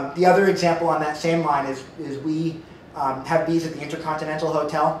 The other example on that same line is we have bees at the Intercontinental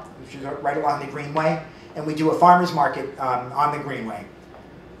Hotel, which is right along the Greenway, and we do a farmer's market on the Greenway.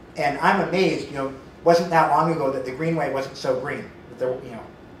 And I'm amazed, wasn't that long ago that the Greenway wasn't so green. The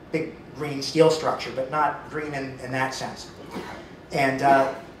big green steel structure, but not green in that sense. And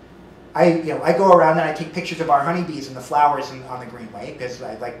I go around and I take pictures of our honeybees and the flowers on the Greenway because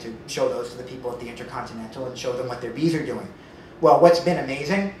I'd like to show those to the people at the Intercontinental and show them what their bees are doing. Well, what's been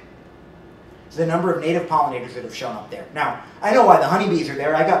amazing is the number of native pollinators that have shown up there. Now, I know why the honeybees are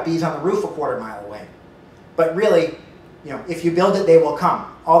there. I got bees on the roof a quarter mile away. But really, if you build it, they will come.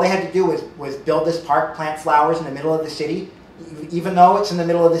 All they had to do was build this park, plant flowers in the middle of the city, even though it's in the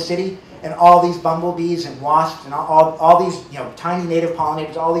middle of the city, and all these bumblebees and wasps and all these tiny native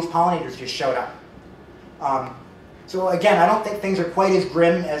pollinators, all these pollinators just showed up. So again, I don't think things are quite as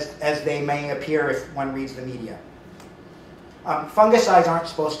grim as they may appear if one reads the media. Fungicides aren't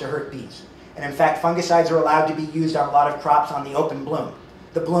supposed to hurt bees. And in fact, fungicides are allowed to be used on a lot of crops on the open bloom.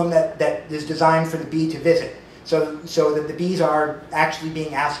 The bloom that is designed for the bee to visit. So that the bees are actually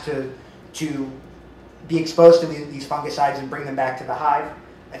being asked to be exposed to these fungicides and bring them back to the hive.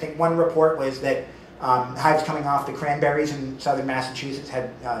 I think one report was that hives coming off the cranberries in southern Massachusetts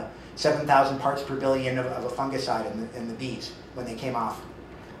had 7,000 parts per billion of a fungicide in the bees when they came off.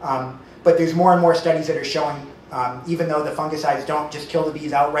 But there's more and more studies that are showing, even though the fungicides don't just kill the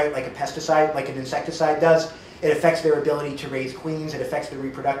bees outright like a pesticide, like an insecticide does, it affects their ability to raise queens, it affects their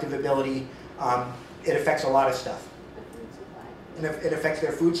reproductive ability, it affects a lot of stuff. And it affects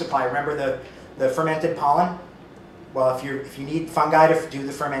their food supply. Remember the fermented pollen? Well, if you need fungi to do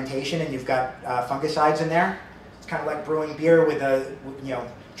the fermentation and you've got fungicides in there, it's kind of like brewing beer with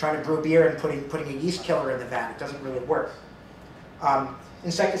trying to brew beer and putting a yeast killer in the vat. It doesn't really work.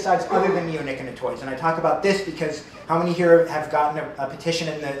 Insecticides other than neonicotinoids, and I talk about this because how many here have gotten a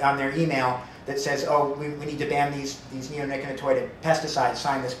petition on their email that says, oh, we need to ban these neonicotinoid pesticides,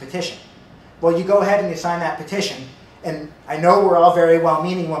 sign this petition. Well, you go ahead and you sign that petition, and I know we're all very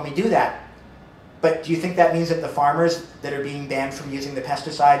well-meaning when we do that, but do you think that means that the farmers that are being banned from using the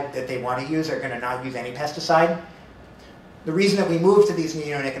pesticide that they want to use are going to not use any pesticide? The reason that we move to these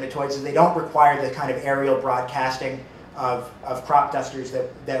neonicotinoids is they don't require the kind of aerial broadcasting of crop dusters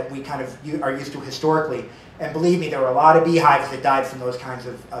that we kind of are used to historically. And believe me, there were a lot of beehives that died from those kinds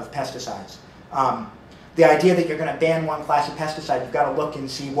of pesticides. The idea that you're going to ban one class of pesticide, you've got to look and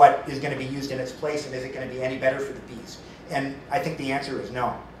see what is going to be used in its place, and is it going to be any better for the bees? And I think the answer is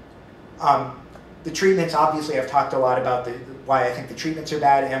no. The treatments, obviously, I've talked a lot about why I think the treatments are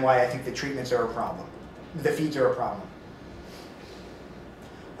bad and why I think the treatments are a problem. The feeds are a problem.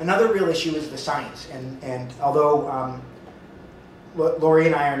 Another real issue is the science. And although Lori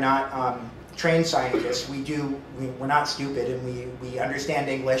and I are not trained scientists, we're not stupid, and we understand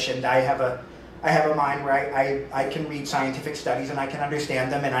English, and I have I have a mind where I can read scientific studies and I can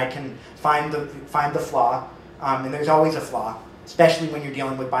understand them and I can find the flaw, and there's always a flaw, especially when you're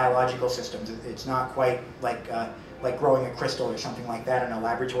dealing with biological systems. It's not quite like growing a crystal or something like that in a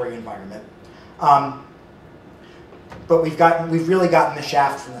laboratory environment. But we've really gotten the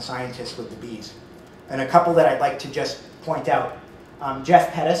shaft from the scientists with the bees. And a couple that I'd like to just point out.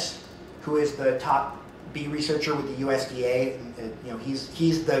 Jeff Pettis, who is the top bee researcher with the USDA,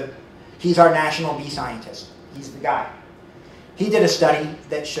 he's our national bee scientist. He's the guy. He did a study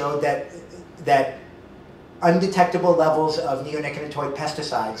that showed that undetectable levels of neonicotinoid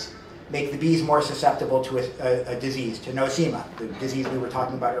pesticides make the bees more susceptible to a disease, to nosema, the disease we were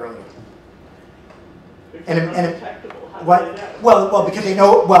talking about earlier. Because they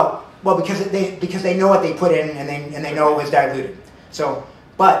know because they know what they put in and they know it was diluted. So,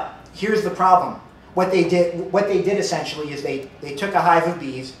 but here's the problem. What they did essentially is they took a hive of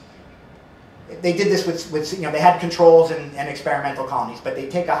bees. They did this with they had controls and experimental colonies, but they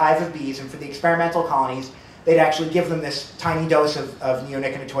take a hive of bees, and for the experimental colonies, they'd actually give them this tiny dose of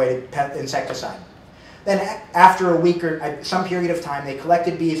neonicotinoid insecticide. Then after a week or some period of time, they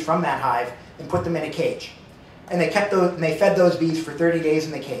collected bees from that hive and put them in a cage. And they fed those bees for 30 days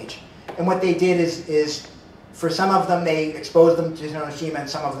in the cage. And what they did is for some of them, they exposed them to nosema, and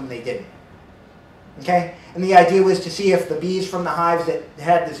some of them they didn't. Okay? And the idea was to see if the bees from the hives that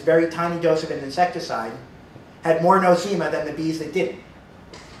had this very tiny dose of an insecticide had more nosema than the bees that didn't.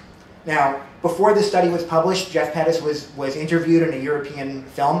 Now, before this study was published, Jeff Pettis was interviewed in a European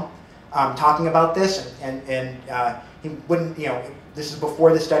film talking about this, and he wouldn't, this is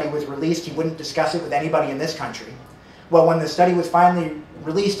before the study was released, he wouldn't discuss it with anybody in this country. Well, when the study was finally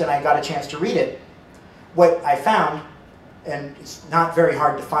released and I got a chance to read it, what I found, and it's not very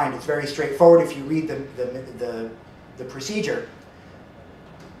hard to find, it's very straightforward if you read the procedure.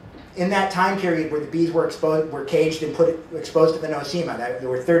 In that time period where the bees were caged and exposed to the nosema, there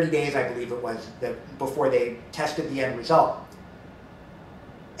were 30 days, I believe it was, before they tested the end result.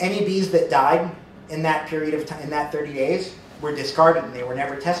 Any bees that died in that period of time, in that 30 days, were discarded and they were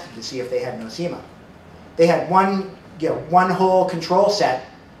never tested to see if they had nosema. They had one whole control set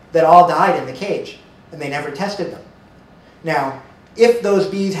that all died in the cage, and they never tested them. Now, if those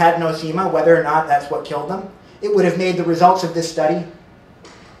bees had nosema, whether or not that's what killed them, it would have made the results of this study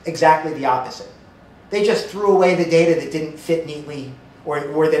exactly the opposite. They just threw away the data that didn't fit neatly,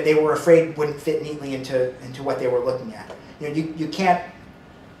 or that they were afraid wouldn't fit neatly into what they were looking at.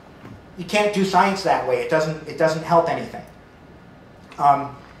 You can't do science that way. It doesn't help anything.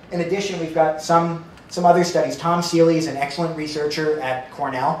 In addition, we've got some other studies. Tom Seeley is an excellent researcher at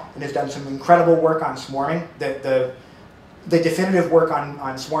Cornell and has done some incredible work on swarming, the definitive work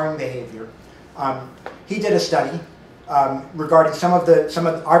on swarming behavior. He did a study regarding some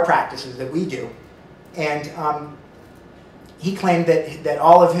of our practices that we do, and he claimed that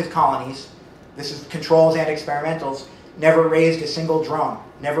all of his colonies, this is controls and experimentals, never raised a single drone,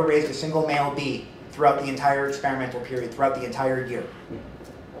 never raised a single male bee throughout the entire experimental period, throughout the entire year.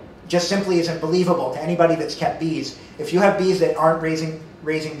 Just simply isn't believable to anybody that's kept bees. If you have bees that aren't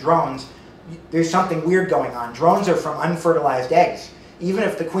raising drones, there's something weird going on. Drones are from unfertilized eggs. Even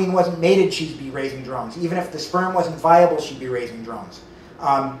if the queen wasn't mated, she'd be raising drones. Even if the sperm wasn't viable, she'd be raising drones.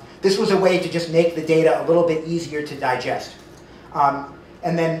 This was a way to just make the data a little bit easier to digest.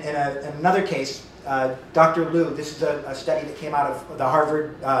 And then in another case, Dr. Liu, this is a study that came out of the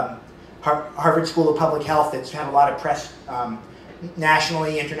Harvard School of Public Health that's had a lot of press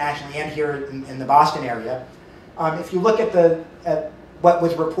nationally, internationally, and here in the Boston area. If you look at what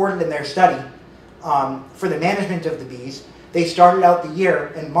was reported in their study for the management of the bees, they started out the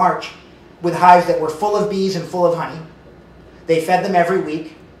year in March with hives that were full of bees and full of honey. They fed them every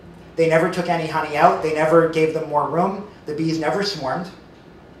week. They never took any honey out. They never gave them more room. The bees never swarmed.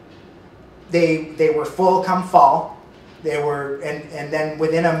 They were full come fall. They were, and then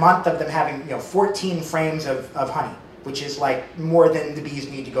within a month of them having 14 frames of honey, which is like more than the bees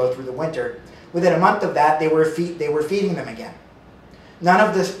need to go through the winter. Within a month of that, they were feeding them again. None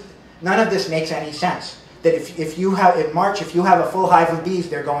of this makes any sense. That if you have in March, if you have a full hive of bees,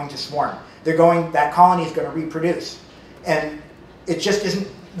 they're going to swarm. That colony is going to reproduce, and it just isn't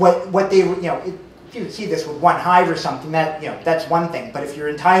what they if you see this with one hive or something, that's one thing. But if your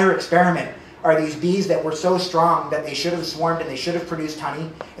entire experiment are these bees that were so strong that they should have swarmed and they should have produced honey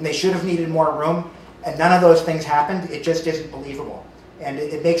and they should have needed more room, and none of those things happened, it just isn't believable. And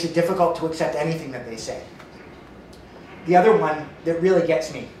it makes it difficult to accept anything that they say. The other one that really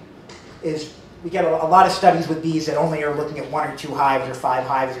gets me is we get a lot of studies with bees that only are looking at 1 or 2 hives or 5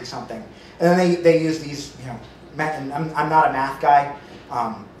 hives or something. And then they use these, and I'm not a math guy,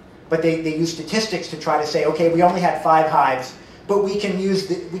 but they use statistics to try to say, okay, we only had 5 hives, but we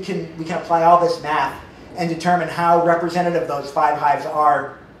can apply all this math and determine how representative those 5 hives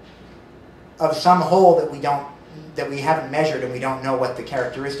are of some whole that we haven't measured and we don't know what the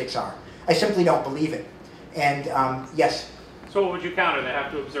characteristics are. I simply don't believe it. And yes. So what would you counter? They have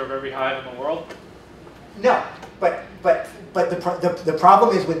to observe every hive in the world? No, but the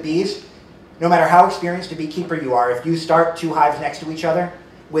problem is with bees, no matter how experienced a beekeeper you are, if you start 2 hives next to each other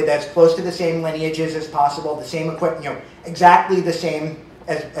with as close to the same lineages as possible, the same equipment, exactly the same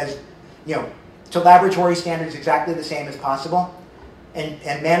as to laboratory standards exactly the same as possible,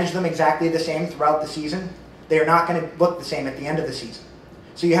 and manage them exactly the same throughout the season, they are not going to look the same at the end of the season.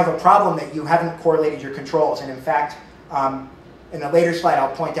 So you have a problem that you haven't correlated your controls, and in fact, in a later slide,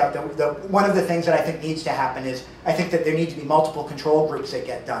 I'll point out that one of the things that I think needs to happen is I think that there need to be multiple control groups that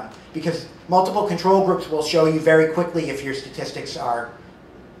get done, because multiple control groups will show you very quickly if your statistics are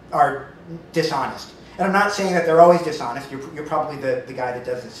dishonest. And I'm not saying that they're always dishonest. You're probably the guy that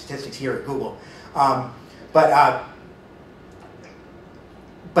does the statistics here at Google. But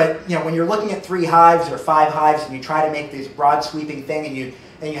when you're looking at 3 hives or 5 hives and you try to make this broad sweeping thing and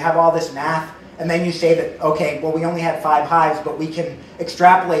you have all this math, and then you say that, okay, well, we only had 5 hives, but we can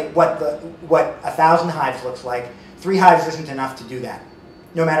extrapolate what 1,000 hives looks like. 3 hives isn't enough to do that,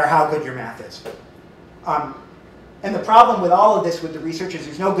 no matter how good your math is. And the problem with all of this with the research is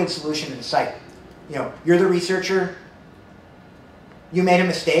there's no good solution in sight. You're the researcher. You made a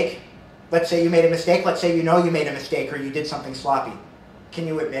mistake. Let's say you made a mistake. Let's say you know you made a mistake or you did something sloppy. Can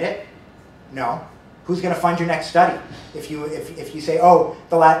you admit it? No. Who's going to fund your next study? If you say, oh,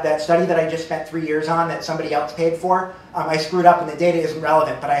 that study that I just spent 3 years on that somebody else paid for, I screwed up and the data isn't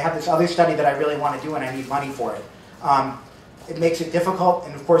relevant, but I have this other study that I really want to do and I need money for it. It makes it difficult,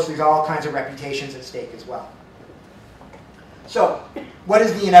 and of course there's all kinds of reputations at stake as well. So, what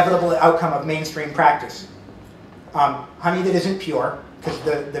is the inevitable outcome of mainstream practice? Honey that isn't pure, because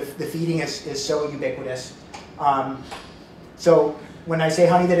the feeding is so ubiquitous. So when I say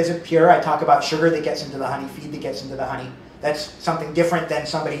honey that isn't pure, I talk about sugar that gets into the honey, feed that gets into the honey. That's something different than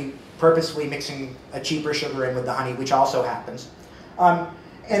somebody purposefully mixing a cheaper sugar in with the honey, which also happens.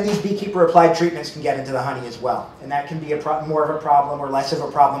 And these beekeeper-applied treatments can get into the honey as well. And that can be more of a problem or less of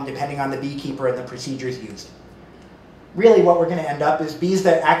a problem depending on the beekeeper and the procedures used. Really what we're going to end up is bees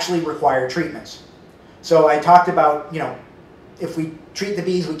that actually require treatments. So I talked about, if we treat the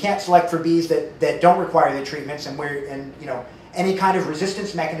bees, we can't select for bees that don't require the treatments, and any kind of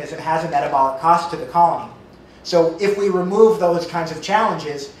resistance mechanism has a metabolic cost to the colony. So if we remove those kinds of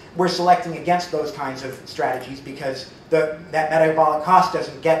challenges, we're selecting against those kinds of strategies because that metabolic cost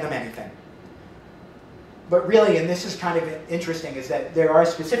doesn't get them anything. But really, and this is kind of interesting, is that there are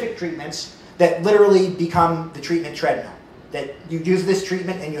specific treatments that literally become the treatment treadmill. That you use this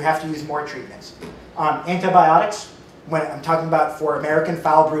treatment and you have to use more treatments. Antibiotics, when I'm talking about for American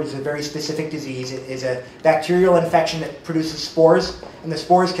foul brood, is a very specific disease. It is a bacterial infection that produces spores, and the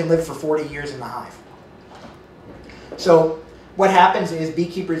spores can live for 40 years in the hive. So what happens is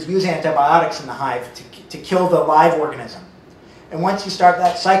beekeepers use antibiotics in the hive to kill the live organism. And once you start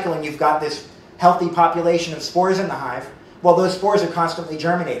that cycle and you've got this healthy population of spores in the hive, well, those spores are constantly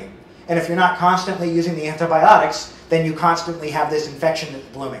germinating. And if you're not constantly using the antibiotics, then you constantly have this infection that's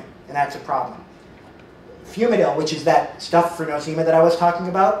blooming, and that's a problem. Fumidil, which is that stuff for nosema that I was talking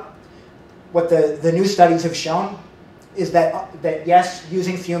about, what the new studies have shown is that yes,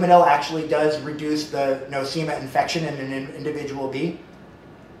 using Fumidil actually does reduce the nosema infection in an individual bee.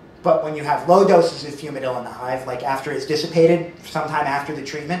 But when you have low doses of Fumidil in the hive, like after it's dissipated, sometime after the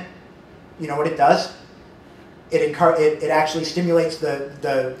treatment, you know what it does? It actually stimulates the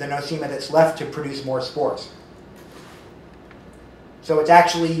nosema that's left to produce more spores. So it's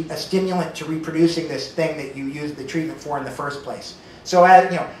actually a stimulant to reproducing this thing that you used the treatment for in the first place. So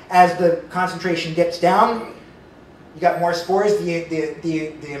as the concentration dips down, you got more spores,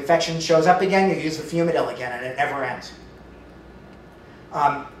 the infection shows up again, you use the Fumidil again, and it never ends.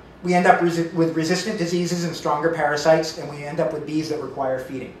 We end up with resistant diseases and stronger parasites, and we end up with bees that require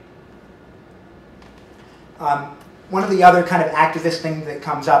feeding. One of the other kind of activist things that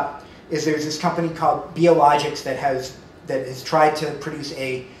comes up is there's this company called Biologics that has tried to produce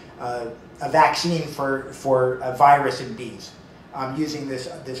a vaccine for a virus in bees using this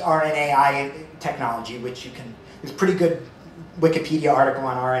RNAi technology, which you can. There's a pretty good Wikipedia article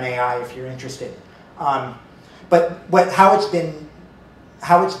on RNAi if you're interested. But how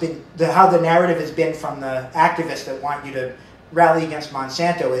the narrative has been from the activists that want you to rally against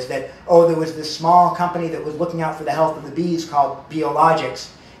Monsanto is that, oh, there was this small company that was looking out for the health of the bees called Biologics,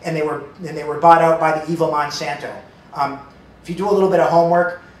 and they were bought out by the evil Monsanto. If you do a little bit of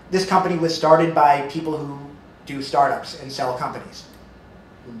homework, This company was started by people who do startups and sell companies.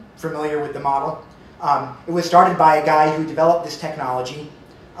 Familiar with the model? It was started by a guy who developed this technology,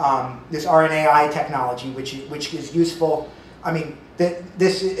 this RNAi technology, which is useful. I mean,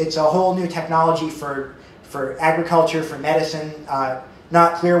 it's a whole new technology for agriculture, for medicine.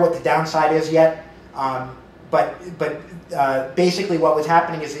 Not clear what the downside is yet, but basically what was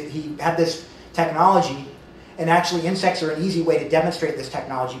happening is that he had this technology, and actually insects are an easy way to demonstrate this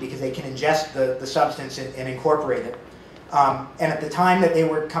technology because they can ingest the substance and incorporate it. And at the time that they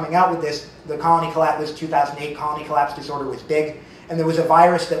were coming out with this, the colony collapse was 2008, colony collapse disorder was big, and there was a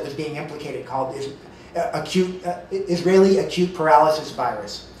virus that was being implicated called Israeli acute paralysis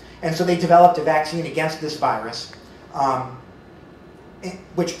virus. And so they developed a vaccine against this virus,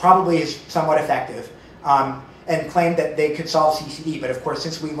 which probably is somewhat effective, and claimed that they could solve CCD. But of course,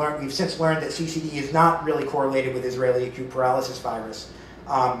 we've since learned that CCD is not really correlated with Israeli acute paralysis virus.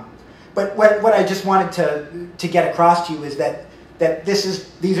 But what I just wanted to get across to you is that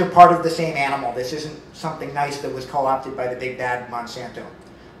these are part of the same animal. This isn't something nice that was co-opted by the big bad Monsanto.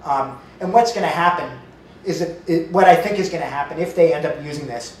 And what's going to happen is that what I think is going to happen if they end up using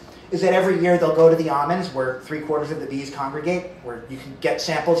this is that every year they'll go to the almonds where 3/4 of the bees congregate, where you can get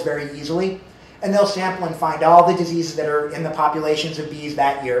samples very easily, and they'll sample and find all the diseases that are in the populations of bees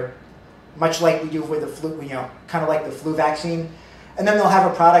that year, much like we do with the flu, kind of like the flu vaccine. And then they'll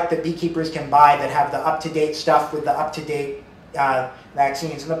have a product that beekeepers can buy that have the up-to-date stuff with the up-to-date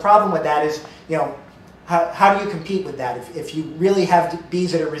vaccines. And the problem with that is, how do you compete with that? If you really have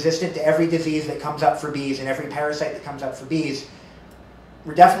bees that are resistant to every disease that comes up for bees and every parasite that comes up for bees,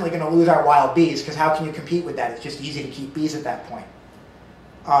 we're definitely going to lose our wild bees, because how can you compete with that? It's just easy to keep bees at that point.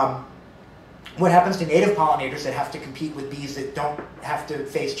 What happens to native pollinators that have to compete with bees that don't have to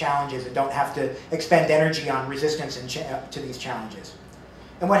face challenges and don't have to expend energy on resistance to these challenges?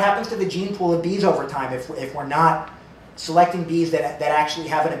 And what happens to the gene pool of bees over time if we're not selecting bees that actually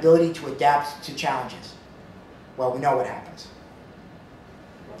have an ability to adapt to challenges? Well, we know what happens.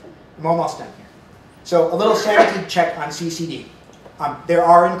 I'm almost done here. So a little sanity check on CCD. There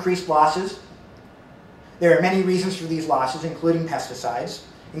are increased losses. There are many reasons for these losses, including pesticides,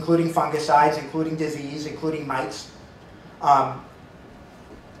 including fungicides, including disease, including mites.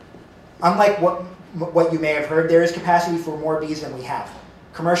 Unlike what you may have heard, there is capacity for more bees than we have.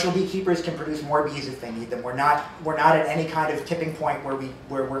 Commercial beekeepers can produce more bees if they need them. We're not at any kind of tipping point where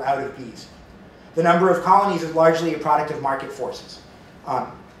we're out of bees. The number of colonies is largely a product of market forces.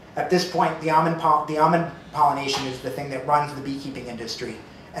 At this point, the almond pollination is the thing that runs the beekeeping industry,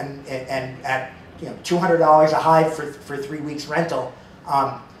 and at $200 a hive for 3 weeks rental,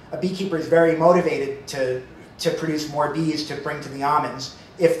 a beekeeper is very motivated to produce more bees to bring to the almonds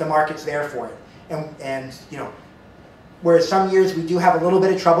if the market's there for it. And whereas some years we do have a little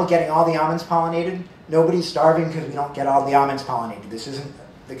bit of trouble getting all the almonds pollinated, nobody's starving because we don't get all the almonds pollinated. This isn't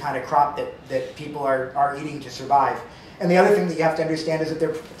the kind of crop that people are eating to survive. And the other thing that you have to understand is that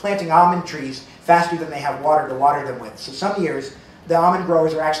they're planting almond trees faster than they have water to water them with. So some years, the almond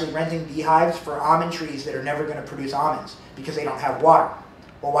growers are actually renting beehives for almond trees that are never going to produce almonds because they don't have water.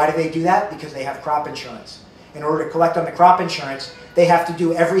 Well, why do they do that? Because they have crop insurance. In order to collect on the crop insurance, they have to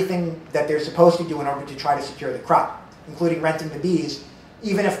do everything that they're supposed to do in order to try to secure the crop, including renting the bees,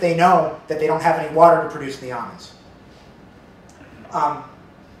 even if they know that they don't have any water to produce the almonds.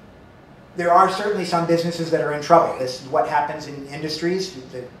 There are certainly some businesses that are in trouble. This is what happens in industries,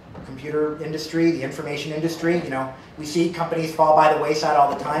 the computer industry, the information industry. We see companies fall by the wayside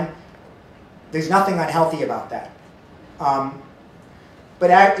all the time. There's nothing unhealthy about that.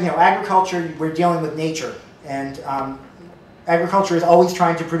 But agriculture, we're dealing with nature, and agriculture is always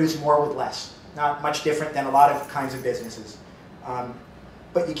trying to produce more with less. Not much different than a lot of kinds of businesses.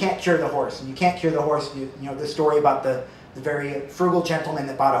 But you can't cure the horse, and you can't cure the horse. The story about the very frugal gentleman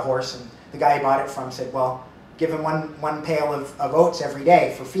that bought a horse, and the guy he bought it from said, well, give him one pail of oats every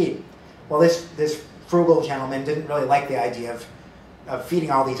day for feed. Well, this frugal gentleman didn't really like the idea of feeding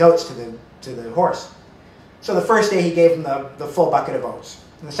all these oats to the horse. So the first day he gave him the full bucket of oats.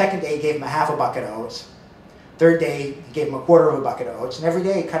 And the second day he gave him a half a bucket of oats. Third day he gave him a quarter of a bucket of oats. And every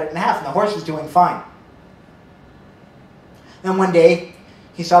day he cut it in half, and the horse was doing fine. Then one day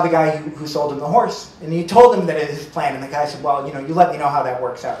he saw the guy who sold him the horse, and he told him that it was his plan. And the guy said, well, you let me know how that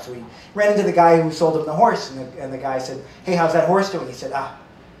works out. So he ran into the guy who sold him the horse, and the guy said, hey, how's that horse doing? He said,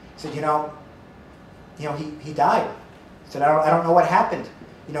 he died. He said, I don't know what happened.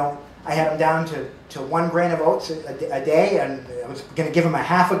 I had him down to 1 grain of oats a day, and I was going to give him a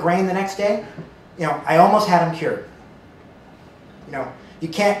half a grain the next day. I almost had him cured. You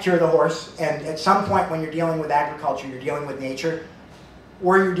can't cure the horse, and at some point when you're dealing with agriculture, you're dealing with nature,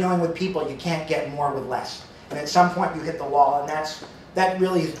 or you're dealing with people. You can't get more with less. And at some point you hit the wall, and that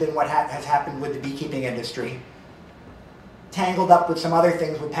really has been what has happened with the beekeeping industry, tangled up with some other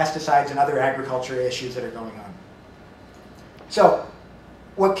things with pesticides and other agriculture issues that are going on. So,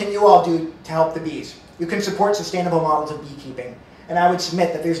 what can you all do to help the bees? You can support sustainable models of beekeeping, and I would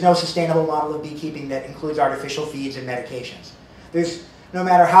submit that there's no sustainable model of beekeeping that includes artificial feeds and medications. No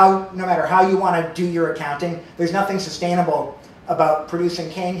matter how you want to do your accounting, there's nothing sustainable about producing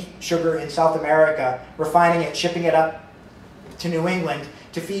cane sugar in South America, refining it, shipping it up to New England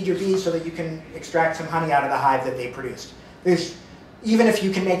to feed your bees so that you can extract some honey out of the hive that they produced. Even if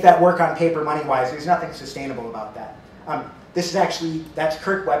you can make that work on paper money-wise, there's nothing sustainable about that. That's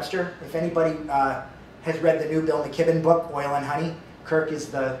Kirk Webster. If anybody has read the new Bill McKibben book, Oil and Honey, Kirk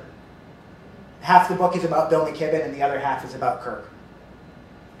is half the book is about Bill McKibben and the other half is about Kirk.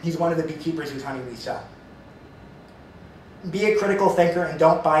 He's one of the beekeepers whose honey we sell. Be a critical thinker and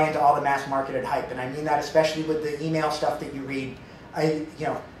don't buy into all the mass marketed hype. And I mean that especially with the email stuff that you read. I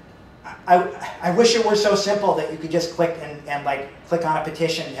wish it were so simple that you could just click and click on a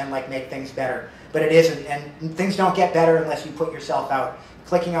petition and make things better. But it isn't, and things don't get better unless you put yourself out.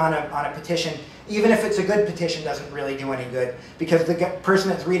 Clicking on a petition, even if it's a good petition, doesn't really do any good because the person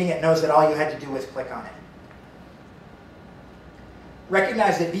that's reading it knows that all you had to do was click on it.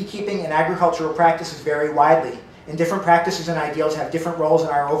 Recognize that beekeeping and agricultural practices vary widely, and different practices and ideals have different roles in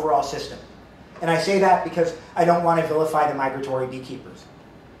our overall system. And I say that because I don't want to vilify the migratory beekeepers.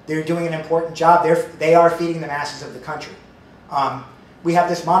 They're doing an important job. They are feeding the masses of the country. We have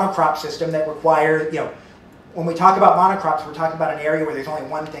this monocrop system that requires, when we talk about monocrops, we're talking about an area where there's only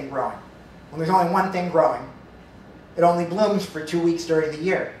one thing growing. When there's only one thing growing, it only blooms for 2 weeks during the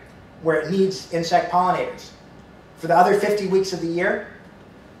year, where it needs insect pollinators. For the other 50 weeks of the year,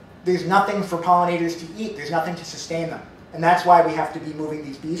 there's nothing for pollinators to eat. There's nothing to sustain them. And that's why we have to be moving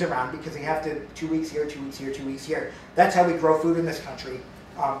these bees around, because they have to 2 weeks here, 2 weeks here, 2 weeks here. That's how we grow food in this country.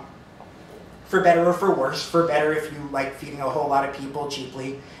 For better or for worse. For better if you like feeding a whole lot of people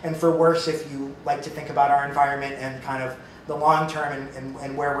cheaply, and for worse if you like to think about our environment and kind of the long term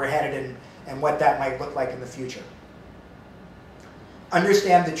and where we're headed and what that might look like in the future.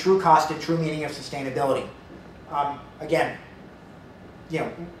 Understand the true cost and true meaning of sustainability. Again,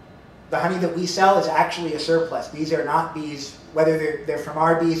 the honey that we sell is actually a surplus. These are not bees, whether they're from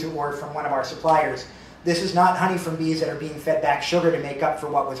our bees or from one of our suppliers. This is not honey from bees that are being fed back sugar to make up for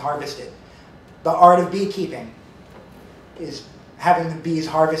what was harvested. The art of beekeeping is having the bees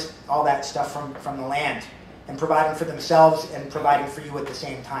harvest all that stuff from the land and providing for themselves and providing for you at the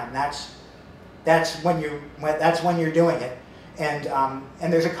same time. That's when you're doing it, and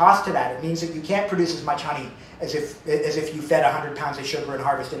there's a cost to that. It means that you can't produce as much honey as if you fed 100 pounds of sugar and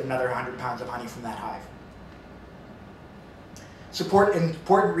harvested another 100 pounds of honey from that hive. Support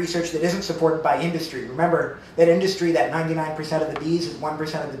important research that isn't supported by industry. Remember that industry, that 99% of the bees is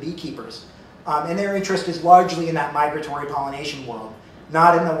 1% of the beekeepers. And their interest is largely in that migratory pollination world,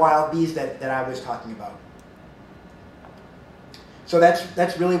 not in the wild bees that I was talking about. So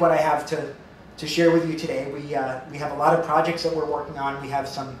that's really what I have to share with you today. We have a lot of projects that we're working on. We have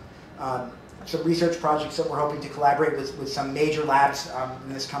some research projects that we're hoping to collaborate with some major labs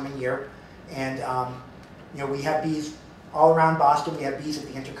in this coming year. And we have bees all around Boston. We have bees at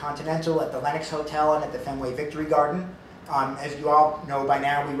the Intercontinental, at the Lenox Hotel, and at the Fenway Victory Garden. As you all know by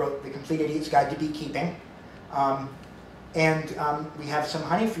now, we wrote the Complete Idiot's Guide to Beekeeping. We have some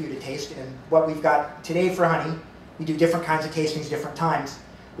honey for you to taste. And what we've got today for honey, we do different kinds of tastings different times.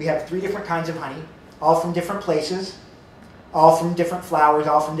 We have 3 different kinds of honey, all from different places, all from different flowers,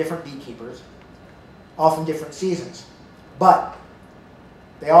 all from different beekeepers, all from different seasons. But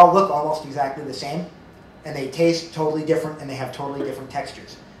they all look almost exactly the same, and they taste totally different, and they have totally different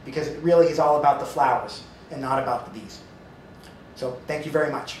textures, because it really is all about the flowers and not about the bees. So thank you very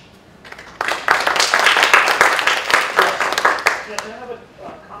much. Yeah, I have a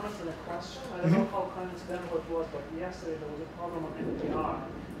comment and a question. I don't know how coincidental it was, but yesterday there was a program on NPR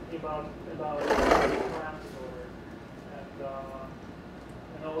about plants order,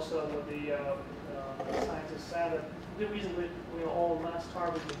 and also the scientists said that the reason we all mass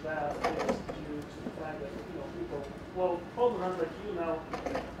targeted that is due to the fact that people, probably not like you now,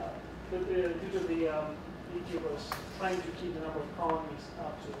 due to the beekeepers trying to keep the number of colonies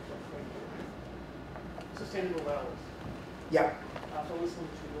up to sustainable levels. Yeah. After listening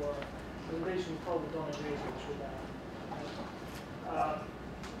to your presentation, probably don't agree with that.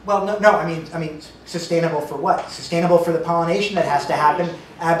 Well, no. I mean, sustainable for what? Sustainable for the pollination that has to happen.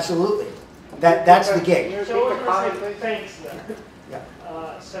 Absolutely. That's the gig. So thanks. Yeah.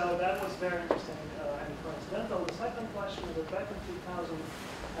 So that was very interesting and coincidental. The second question is that back in 2000,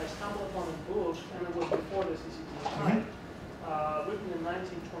 I stumbled upon a book, and it was before the CCTV time, written in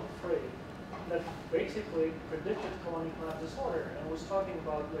 1923, that basically predicted colony collapse disorder and was talking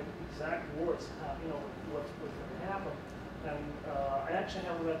about like exact words, what was going to happen. And I actually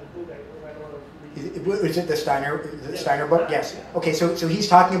haven't read the book. I read a lot of. Is it the Steiner book? Yes. Yeah. Okay, so he's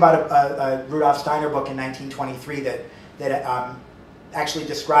talking about a Rudolf Steiner book in 1923 that actually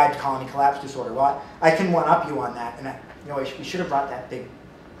described colony collapse disorder. Well, I can one-up you on that, and we should have brought that big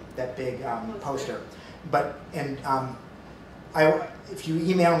poster. But if you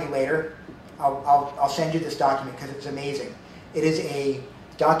email me later, I'll send you this document because it's amazing. It is a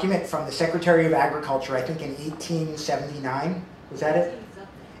document from the Secretary of Agriculture, I think in 1879. Was that it?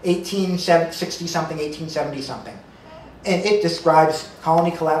 1860 something, 1870 something, and it describes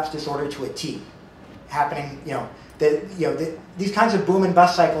colony collapse disorder to a T, happening. These kinds of boom and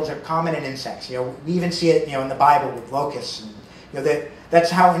bust cycles are common in insects. We even see it, in the Bible with locusts, and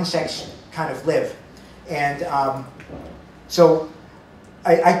that's how insects kind of live. And so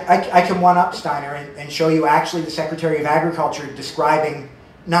I can one up Steiner and show you actually the Secretary of Agriculture describing,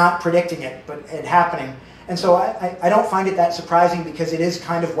 not predicting it, but it happening. And so I don't find it that surprising because it is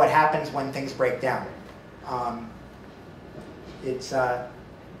kind of what happens when things break down.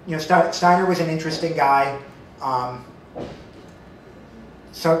 Steiner was an interesting guy.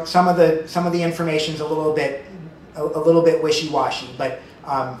 So some of the information's a little bit wishy-washy, but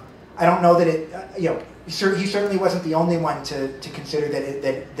I don't know that it. He certainly wasn't the only one to consider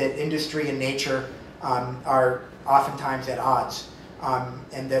that industry and nature are oftentimes at odds,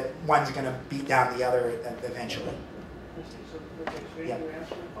 and that one's going to beat down the other eventually. So Yeah. you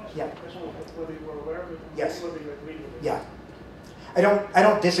answer the question? Yeah. The question was whether you were aware of it, Yes. whether you agreed with it. Yeah. I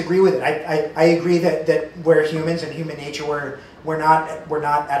don't disagree with it. I agree that we're humans and human nature. We're not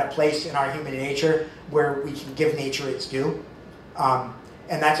at a place in our human nature where we can give nature its due,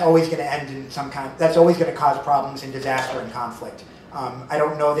 and that's always going to end in some kind. That's always going to cause problems and disaster and conflict. I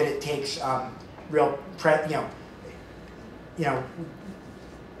don't know that it takes real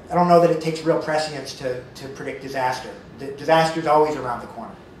I don't know that it takes real prescience to predict disaster. Disaster is always around the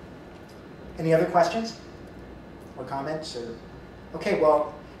corner. Any other questions or comments? Okay,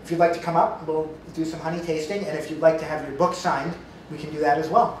 well, if you'd like to come up, we'll do some honey tasting, and if you'd like to have your book signed, we can do that as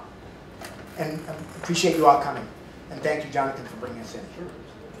well. And I appreciate you all coming. And thank you, Jonathan, for bringing us in.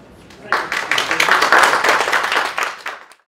 Thank you.